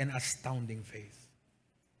 What an astounding faith.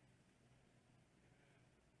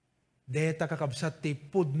 Deta kakabsat ti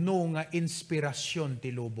pudno nga inspirasyon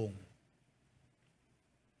ti lubong.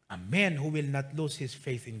 A man who will not lose his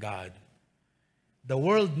faith in God. The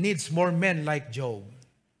world needs more men like Job.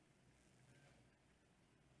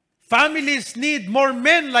 Families need more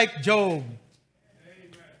men like Job.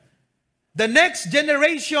 The next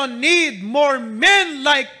generation need more men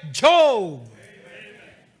like Job.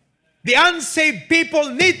 The unsaved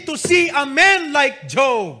people need to see a man like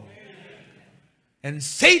Job. And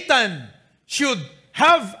Satan should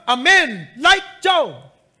have a man like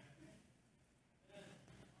Job.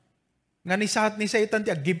 Nga ni Satan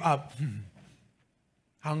tiya, give up.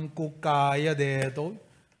 Hangko kaya deto.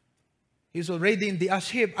 He's already in the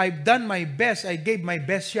ash heap. I've done my best. I gave my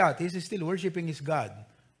best shot. He's still worshiping his God.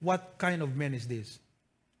 What kind of man is this?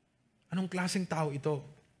 Anong klaseng tao ito?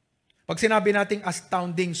 Pag sinabi nating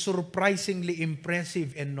astounding, surprisingly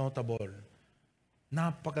impressive and notable,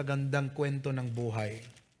 napakagandang kwento ng buhay.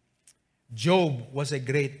 Job was a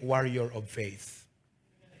great warrior of faith.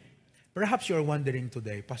 Perhaps you're wondering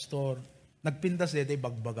today, Pastor, nagpintas dito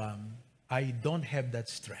bagbagam. I don't have that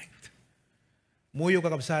strength. Muyo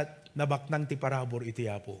kakabsat, nabaknang ti parabor iti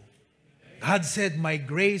Apo. God said, my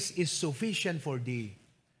grace is sufficient for thee.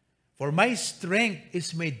 For my strength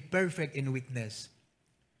is made perfect in weakness.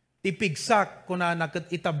 Tipigsak ko na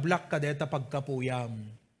nakat itablak ka deta pagkapuyam.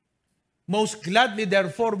 Most gladly,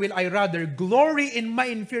 therefore, will I rather glory in my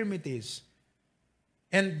infirmities.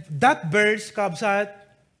 And that verse, kabsat,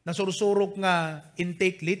 nasursurok nga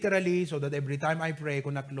intake literally, so that every time I pray,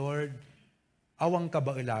 kunak Lord, awang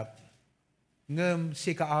kabailap, ngem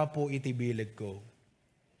si kaapo itibilig ko.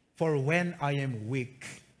 For when I am weak,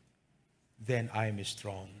 then I am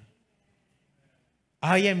strong.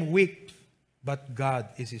 I am weak, but God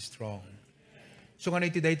is strong. So nga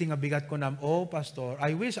iti dating nga bigat ko nam, oh pastor,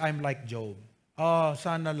 I wish I'm like Job.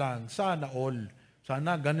 Sana lang, sana all.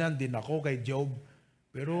 Sana ganyan din ako kay Job.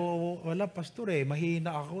 Pero wala pastor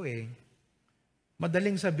mahina ako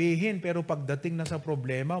Madaling sabihin, pero pagdating na sa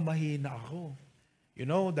problema, mahina ako. You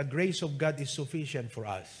know, the grace of God is sufficient for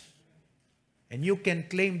us. And you can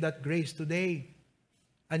claim that grace today.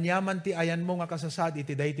 Anyaman ti ayan mo nga kasasad,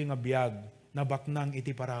 iti dayti nga biyag, na baknang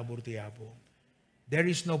iti parabor ti Apo. There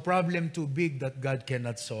is no problem too big that God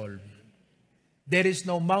cannot solve. There is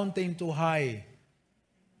no mountain too high.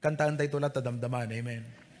 Kantaan tayo tulat tadamdaman. Amen.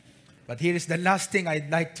 But here is the last thing I'd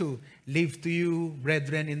like to leave to you,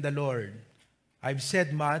 brethren in the Lord. I've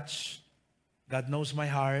said much. God knows my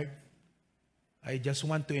heart. I just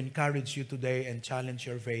want to encourage you today and challenge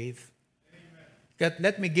your faith.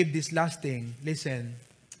 Let me give this last thing. Listen.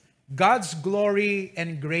 God's glory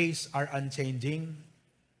and grace are unchanging.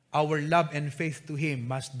 Our love and faith to Him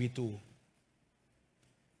must be too.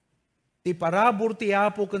 Ti parabor ti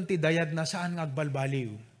Apo ken ti dayag na saan nga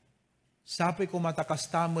agbalbaliw. Sapi ko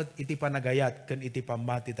matakastamet iti panagayat ken iti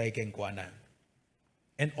pamati tay ken kuanan.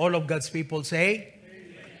 And all of God's people say,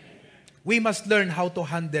 amen. We must learn how to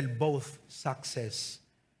handle both success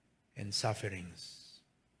and sufferings.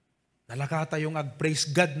 Nalakata yung ag-praise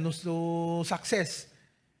God no so success.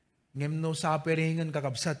 Ngem no suffering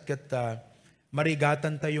kakabsat ket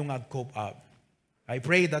marigatan tayong ag-cope up. I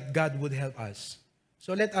pray that God would help us.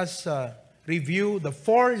 So let us review the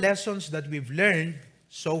 4 lessons that we've learned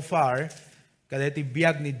so far. Kada iti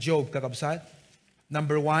biyag ni Job kakabsat.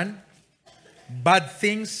 Number 1, bad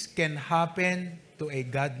things can happen to a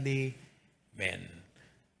godly man.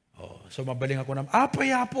 So mabaling ako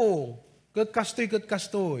apo, kat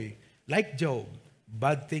kastoy. Like Job,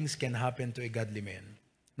 bad things can happen to a godly man.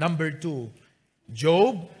 Number 2,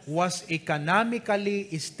 Job was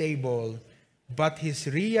economically stable, but his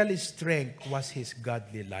real strength was his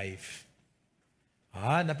godly life.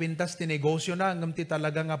 Napintas ti negosyo na, ngam ti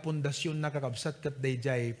talaga nga pundasyon na kakabsat kat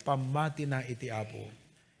dayjay, pamati na iti Apo.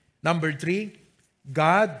 Number 3,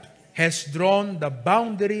 God has drawn the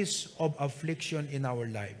boundaries of affliction in our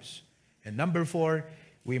lives. And number 4,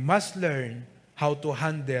 we must learn how to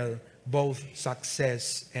handle both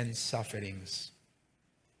success and sufferings.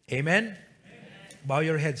 Amen? Bow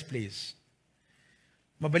your heads, please.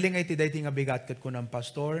 Mabaling ay tiday nga bigat kat ko ng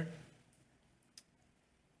pastor.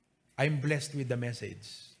 I'm blessed with the message.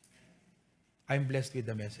 I'm blessed with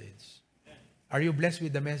the message. Are you blessed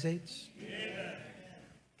with the message?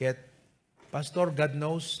 Ket Pastor, God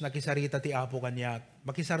knows, nakisarita ti Apo kanyak.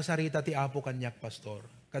 Makisarsarita ti Apo kanyak, Pastor.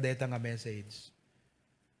 Kadeta nga message.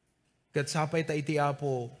 Kat sapay ta iti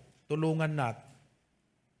Apo, tulungan nak,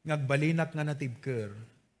 ngagbalinak nga natibker.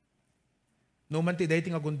 Numan ti dayti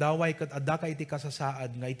nga gundaway, kat adaka iti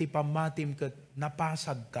kasasaad, nga iti pamatim, kat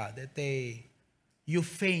napasag ka. Dete, you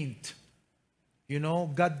faint. You know,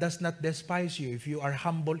 God does not despise you if you are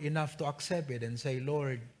humble enough to accept it and say,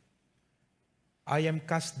 Lord, I am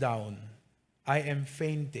cast down. I am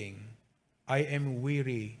fainting. I am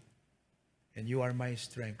weary. And you are my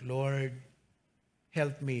strength. Lord,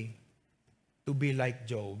 help me to be like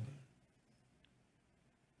Job.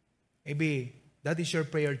 Maybe that is your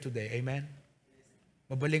prayer today. Amen?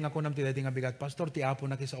 Mabaling ako ng tidati nga bigat. Pastor, ti Apo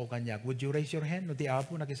nakisao kanyak. Would you raise your hand? No, ti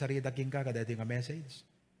Apo nakisarita king ka kadati nga message?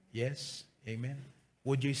 Yes? Amen?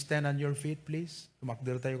 Would you stand on your feet, please?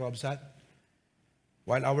 Tumakdir tayo kabsat.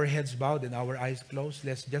 While our heads bowed and our eyes closed,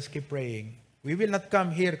 let's just keep praying. We will not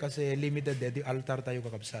come here kasi limited di altar tayo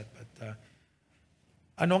kakabsat. But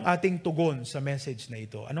anong ating tugon sa message na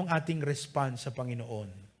ito? Anong ating response sa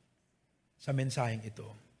Panginoon sa mensaheng ito?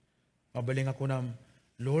 Mabaling ako ng,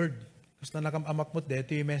 Lord, kas na nakamamakmot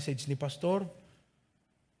dito yung message ni Pastor.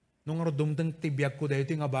 Nung dumtang tibiyag ko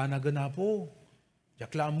dito nga ba na ganapo?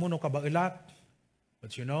 Jaklaan mo no kabailak.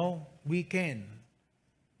 But you know, we can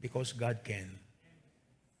because God can.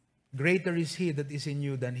 Greater is He that is in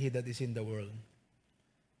you than he that is in the world.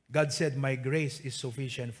 God said, my grace is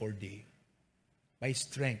sufficient for thee. My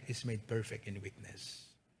strength is made perfect in weakness.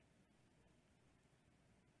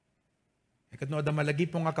 Ikat no, ada malagi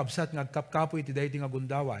po nga kapsat, nga kapkapo iti dahi nga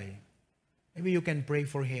gundaway. Maybe you can pray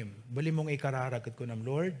for him. Bali mong ikararakat ko ng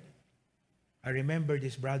Lord, I remember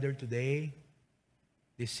this brother today,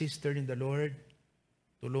 this sister in the Lord,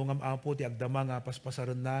 tulungam apo ti agdama nga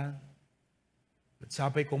paspasaran na, at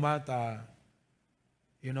sapay kumata,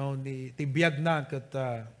 you know, ni tibiyag na kat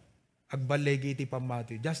agbalegi iti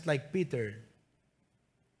pamati. Just like Peter,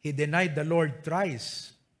 he denied the Lord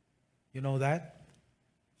thrice. You know that?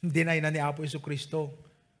 Deny na ni Apo Jesucristo.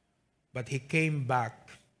 But he came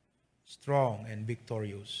back strong and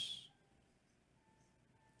victorious.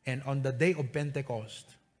 And on the day of Pentecost,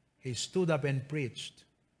 he stood up and preached.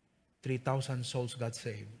 3,000 souls got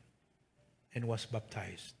saved and was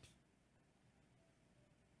baptized.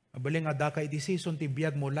 Abaling adakay decision ti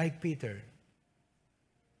biyag mo like Peter.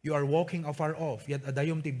 You are walking afar off, yet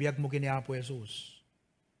adayom ti biyag mo kini Apo Jesus.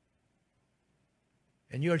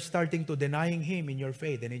 And you are starting to denying Him in your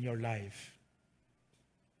faith and in your life.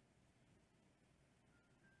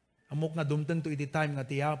 Amok na dumteng to iti time nga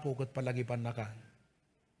ti Apo ket palagipan na ka.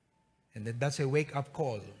 And then that's a wake-up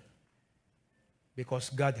call.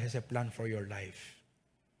 Because God has a plan for your life.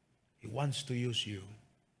 He wants to use you.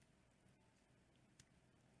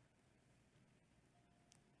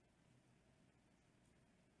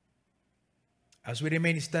 As we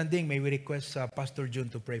remain standing, may we request Pastor June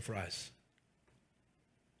to pray for us.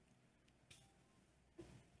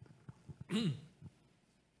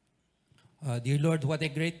 Dear Lord, what a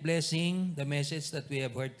great blessing, the message that we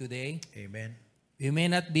have heard today. Amen. We may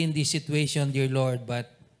not be in this situation, dear Lord,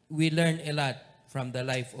 but we learn a lot from the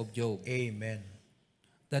life of Job. Amen.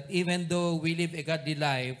 That even though we live a godly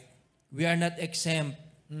life, we are not exempt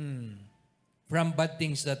from bad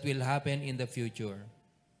things that will happen in the future.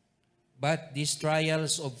 But these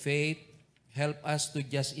trials of faith help us to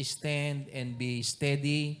just stand and be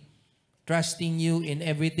steady, trusting you in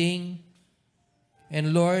everything.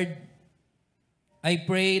 And Lord, I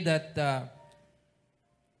pray that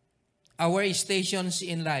our stations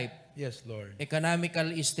in life, Yes, Lord.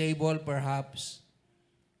 economically stable perhaps,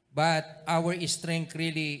 but our strength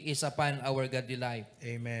really is upon our godly life.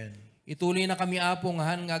 Amen. Ituloy na kami apong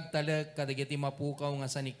hangag talag kadagiti mapukaw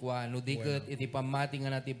nga sanikwa, no diket iti pamati nga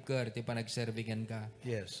natibker, iti panagservigan ka.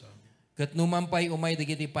 Yes. Ket numampay umay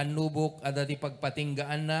dagiti panlubok ada ti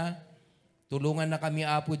pagpatinggaan na, tulungan na kami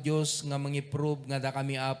Apo Dios nga mangiprove nga da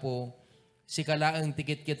kami Apo, si kalaeng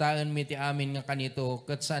tikit kitaan mi ti amin nga kanito,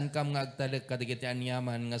 ket saan kam nga agtalag kadagiti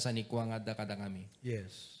anyaman nga sanikwa nga da kada kami.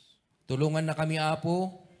 Yes. Tulungan na kami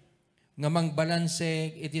Apo, nga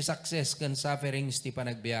mangbalanse iti success kan sufferings ti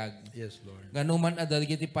panagbiag. Yes, Lord. Nga numan adag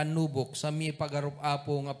iti panubok sa mi pagarup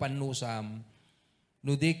Apo nga panusam,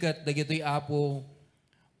 no diket dagitoy Apo,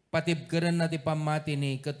 patibkeran na ti pamati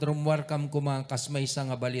ni katrumwar kam kumang kasmaysa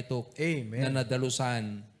nga balitok Amen. nga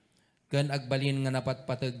nadalusan, kan agbalin nga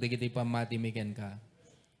napatpatag dagiti pamati miken ka.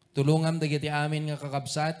 Tulungam dagiti amin nga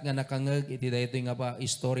kakabsat nga nakangeg iti daytoy nga pa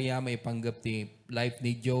istorya may panggap ti life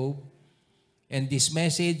ni Job. And this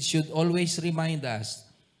message should always remind us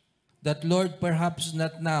that Lord, perhaps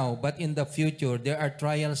not now, but in the future, there are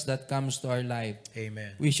trials that comes to our life.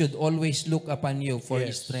 Amen. We should always look upon you for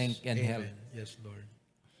Yes. strength and Amen. help. Yes, Lord.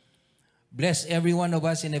 Bless every one of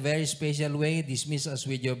us in a very special way. Dismiss us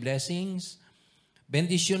with your blessings.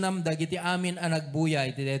 Bendisyonam dagiti amin ang nagbuya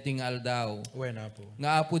iti deting aldaw. Wena po.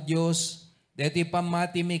 Nga Apo Diyos, deti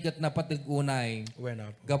pamati mi ket napatigunay. Wena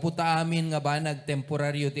po. Gaputa amin nga banag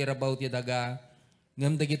temporaryo ti rabaw ti daga.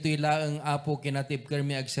 Ngam dagitoy laeng Apo kinatibker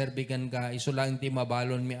mi agserbikan ka. Isulang ti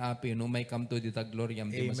mabalon mi api no may come to di tagloriam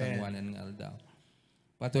ti Amen. masangwanan nga aldaw.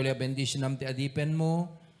 Patuloy bendisyonam ti adipen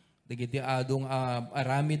mo. Dagiti adong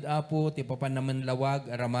aramid Apo ti papanaman lawag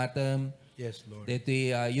aramatem. Yes, Lord.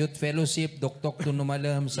 Deti youth fellowship doktok to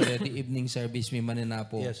numalam sa deti evening service mi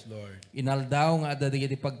maninapo. Yes, Lord. Inaldaw nga ada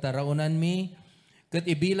dagiti pagtaraunan mi ket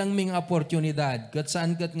ibilang ming oportunidad ket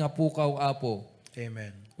saan ket nga pukaw Apo.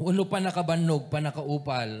 Amen. Ulo pa nakabannog pa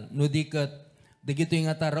nakaupal no di ket dagitoy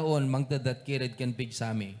nga taraon mangtadat kired ken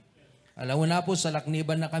pigsami. Alaw na po sa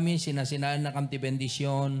lakniban na kami sinasinaan na kam ti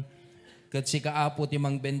bendisyon ket si Kaapo ti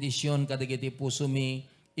mang bendisyon kadagiti puso mi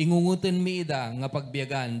ingunguten mi ida nga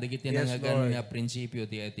pagbiyagan dagiti Yes, nangagan Lord. nga prinsipyo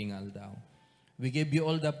ti etingal daw. We give you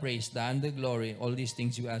all the praise, the and the glory, all these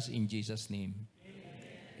things we ask in Jesus' name.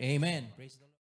 Amen. Praise the Lord.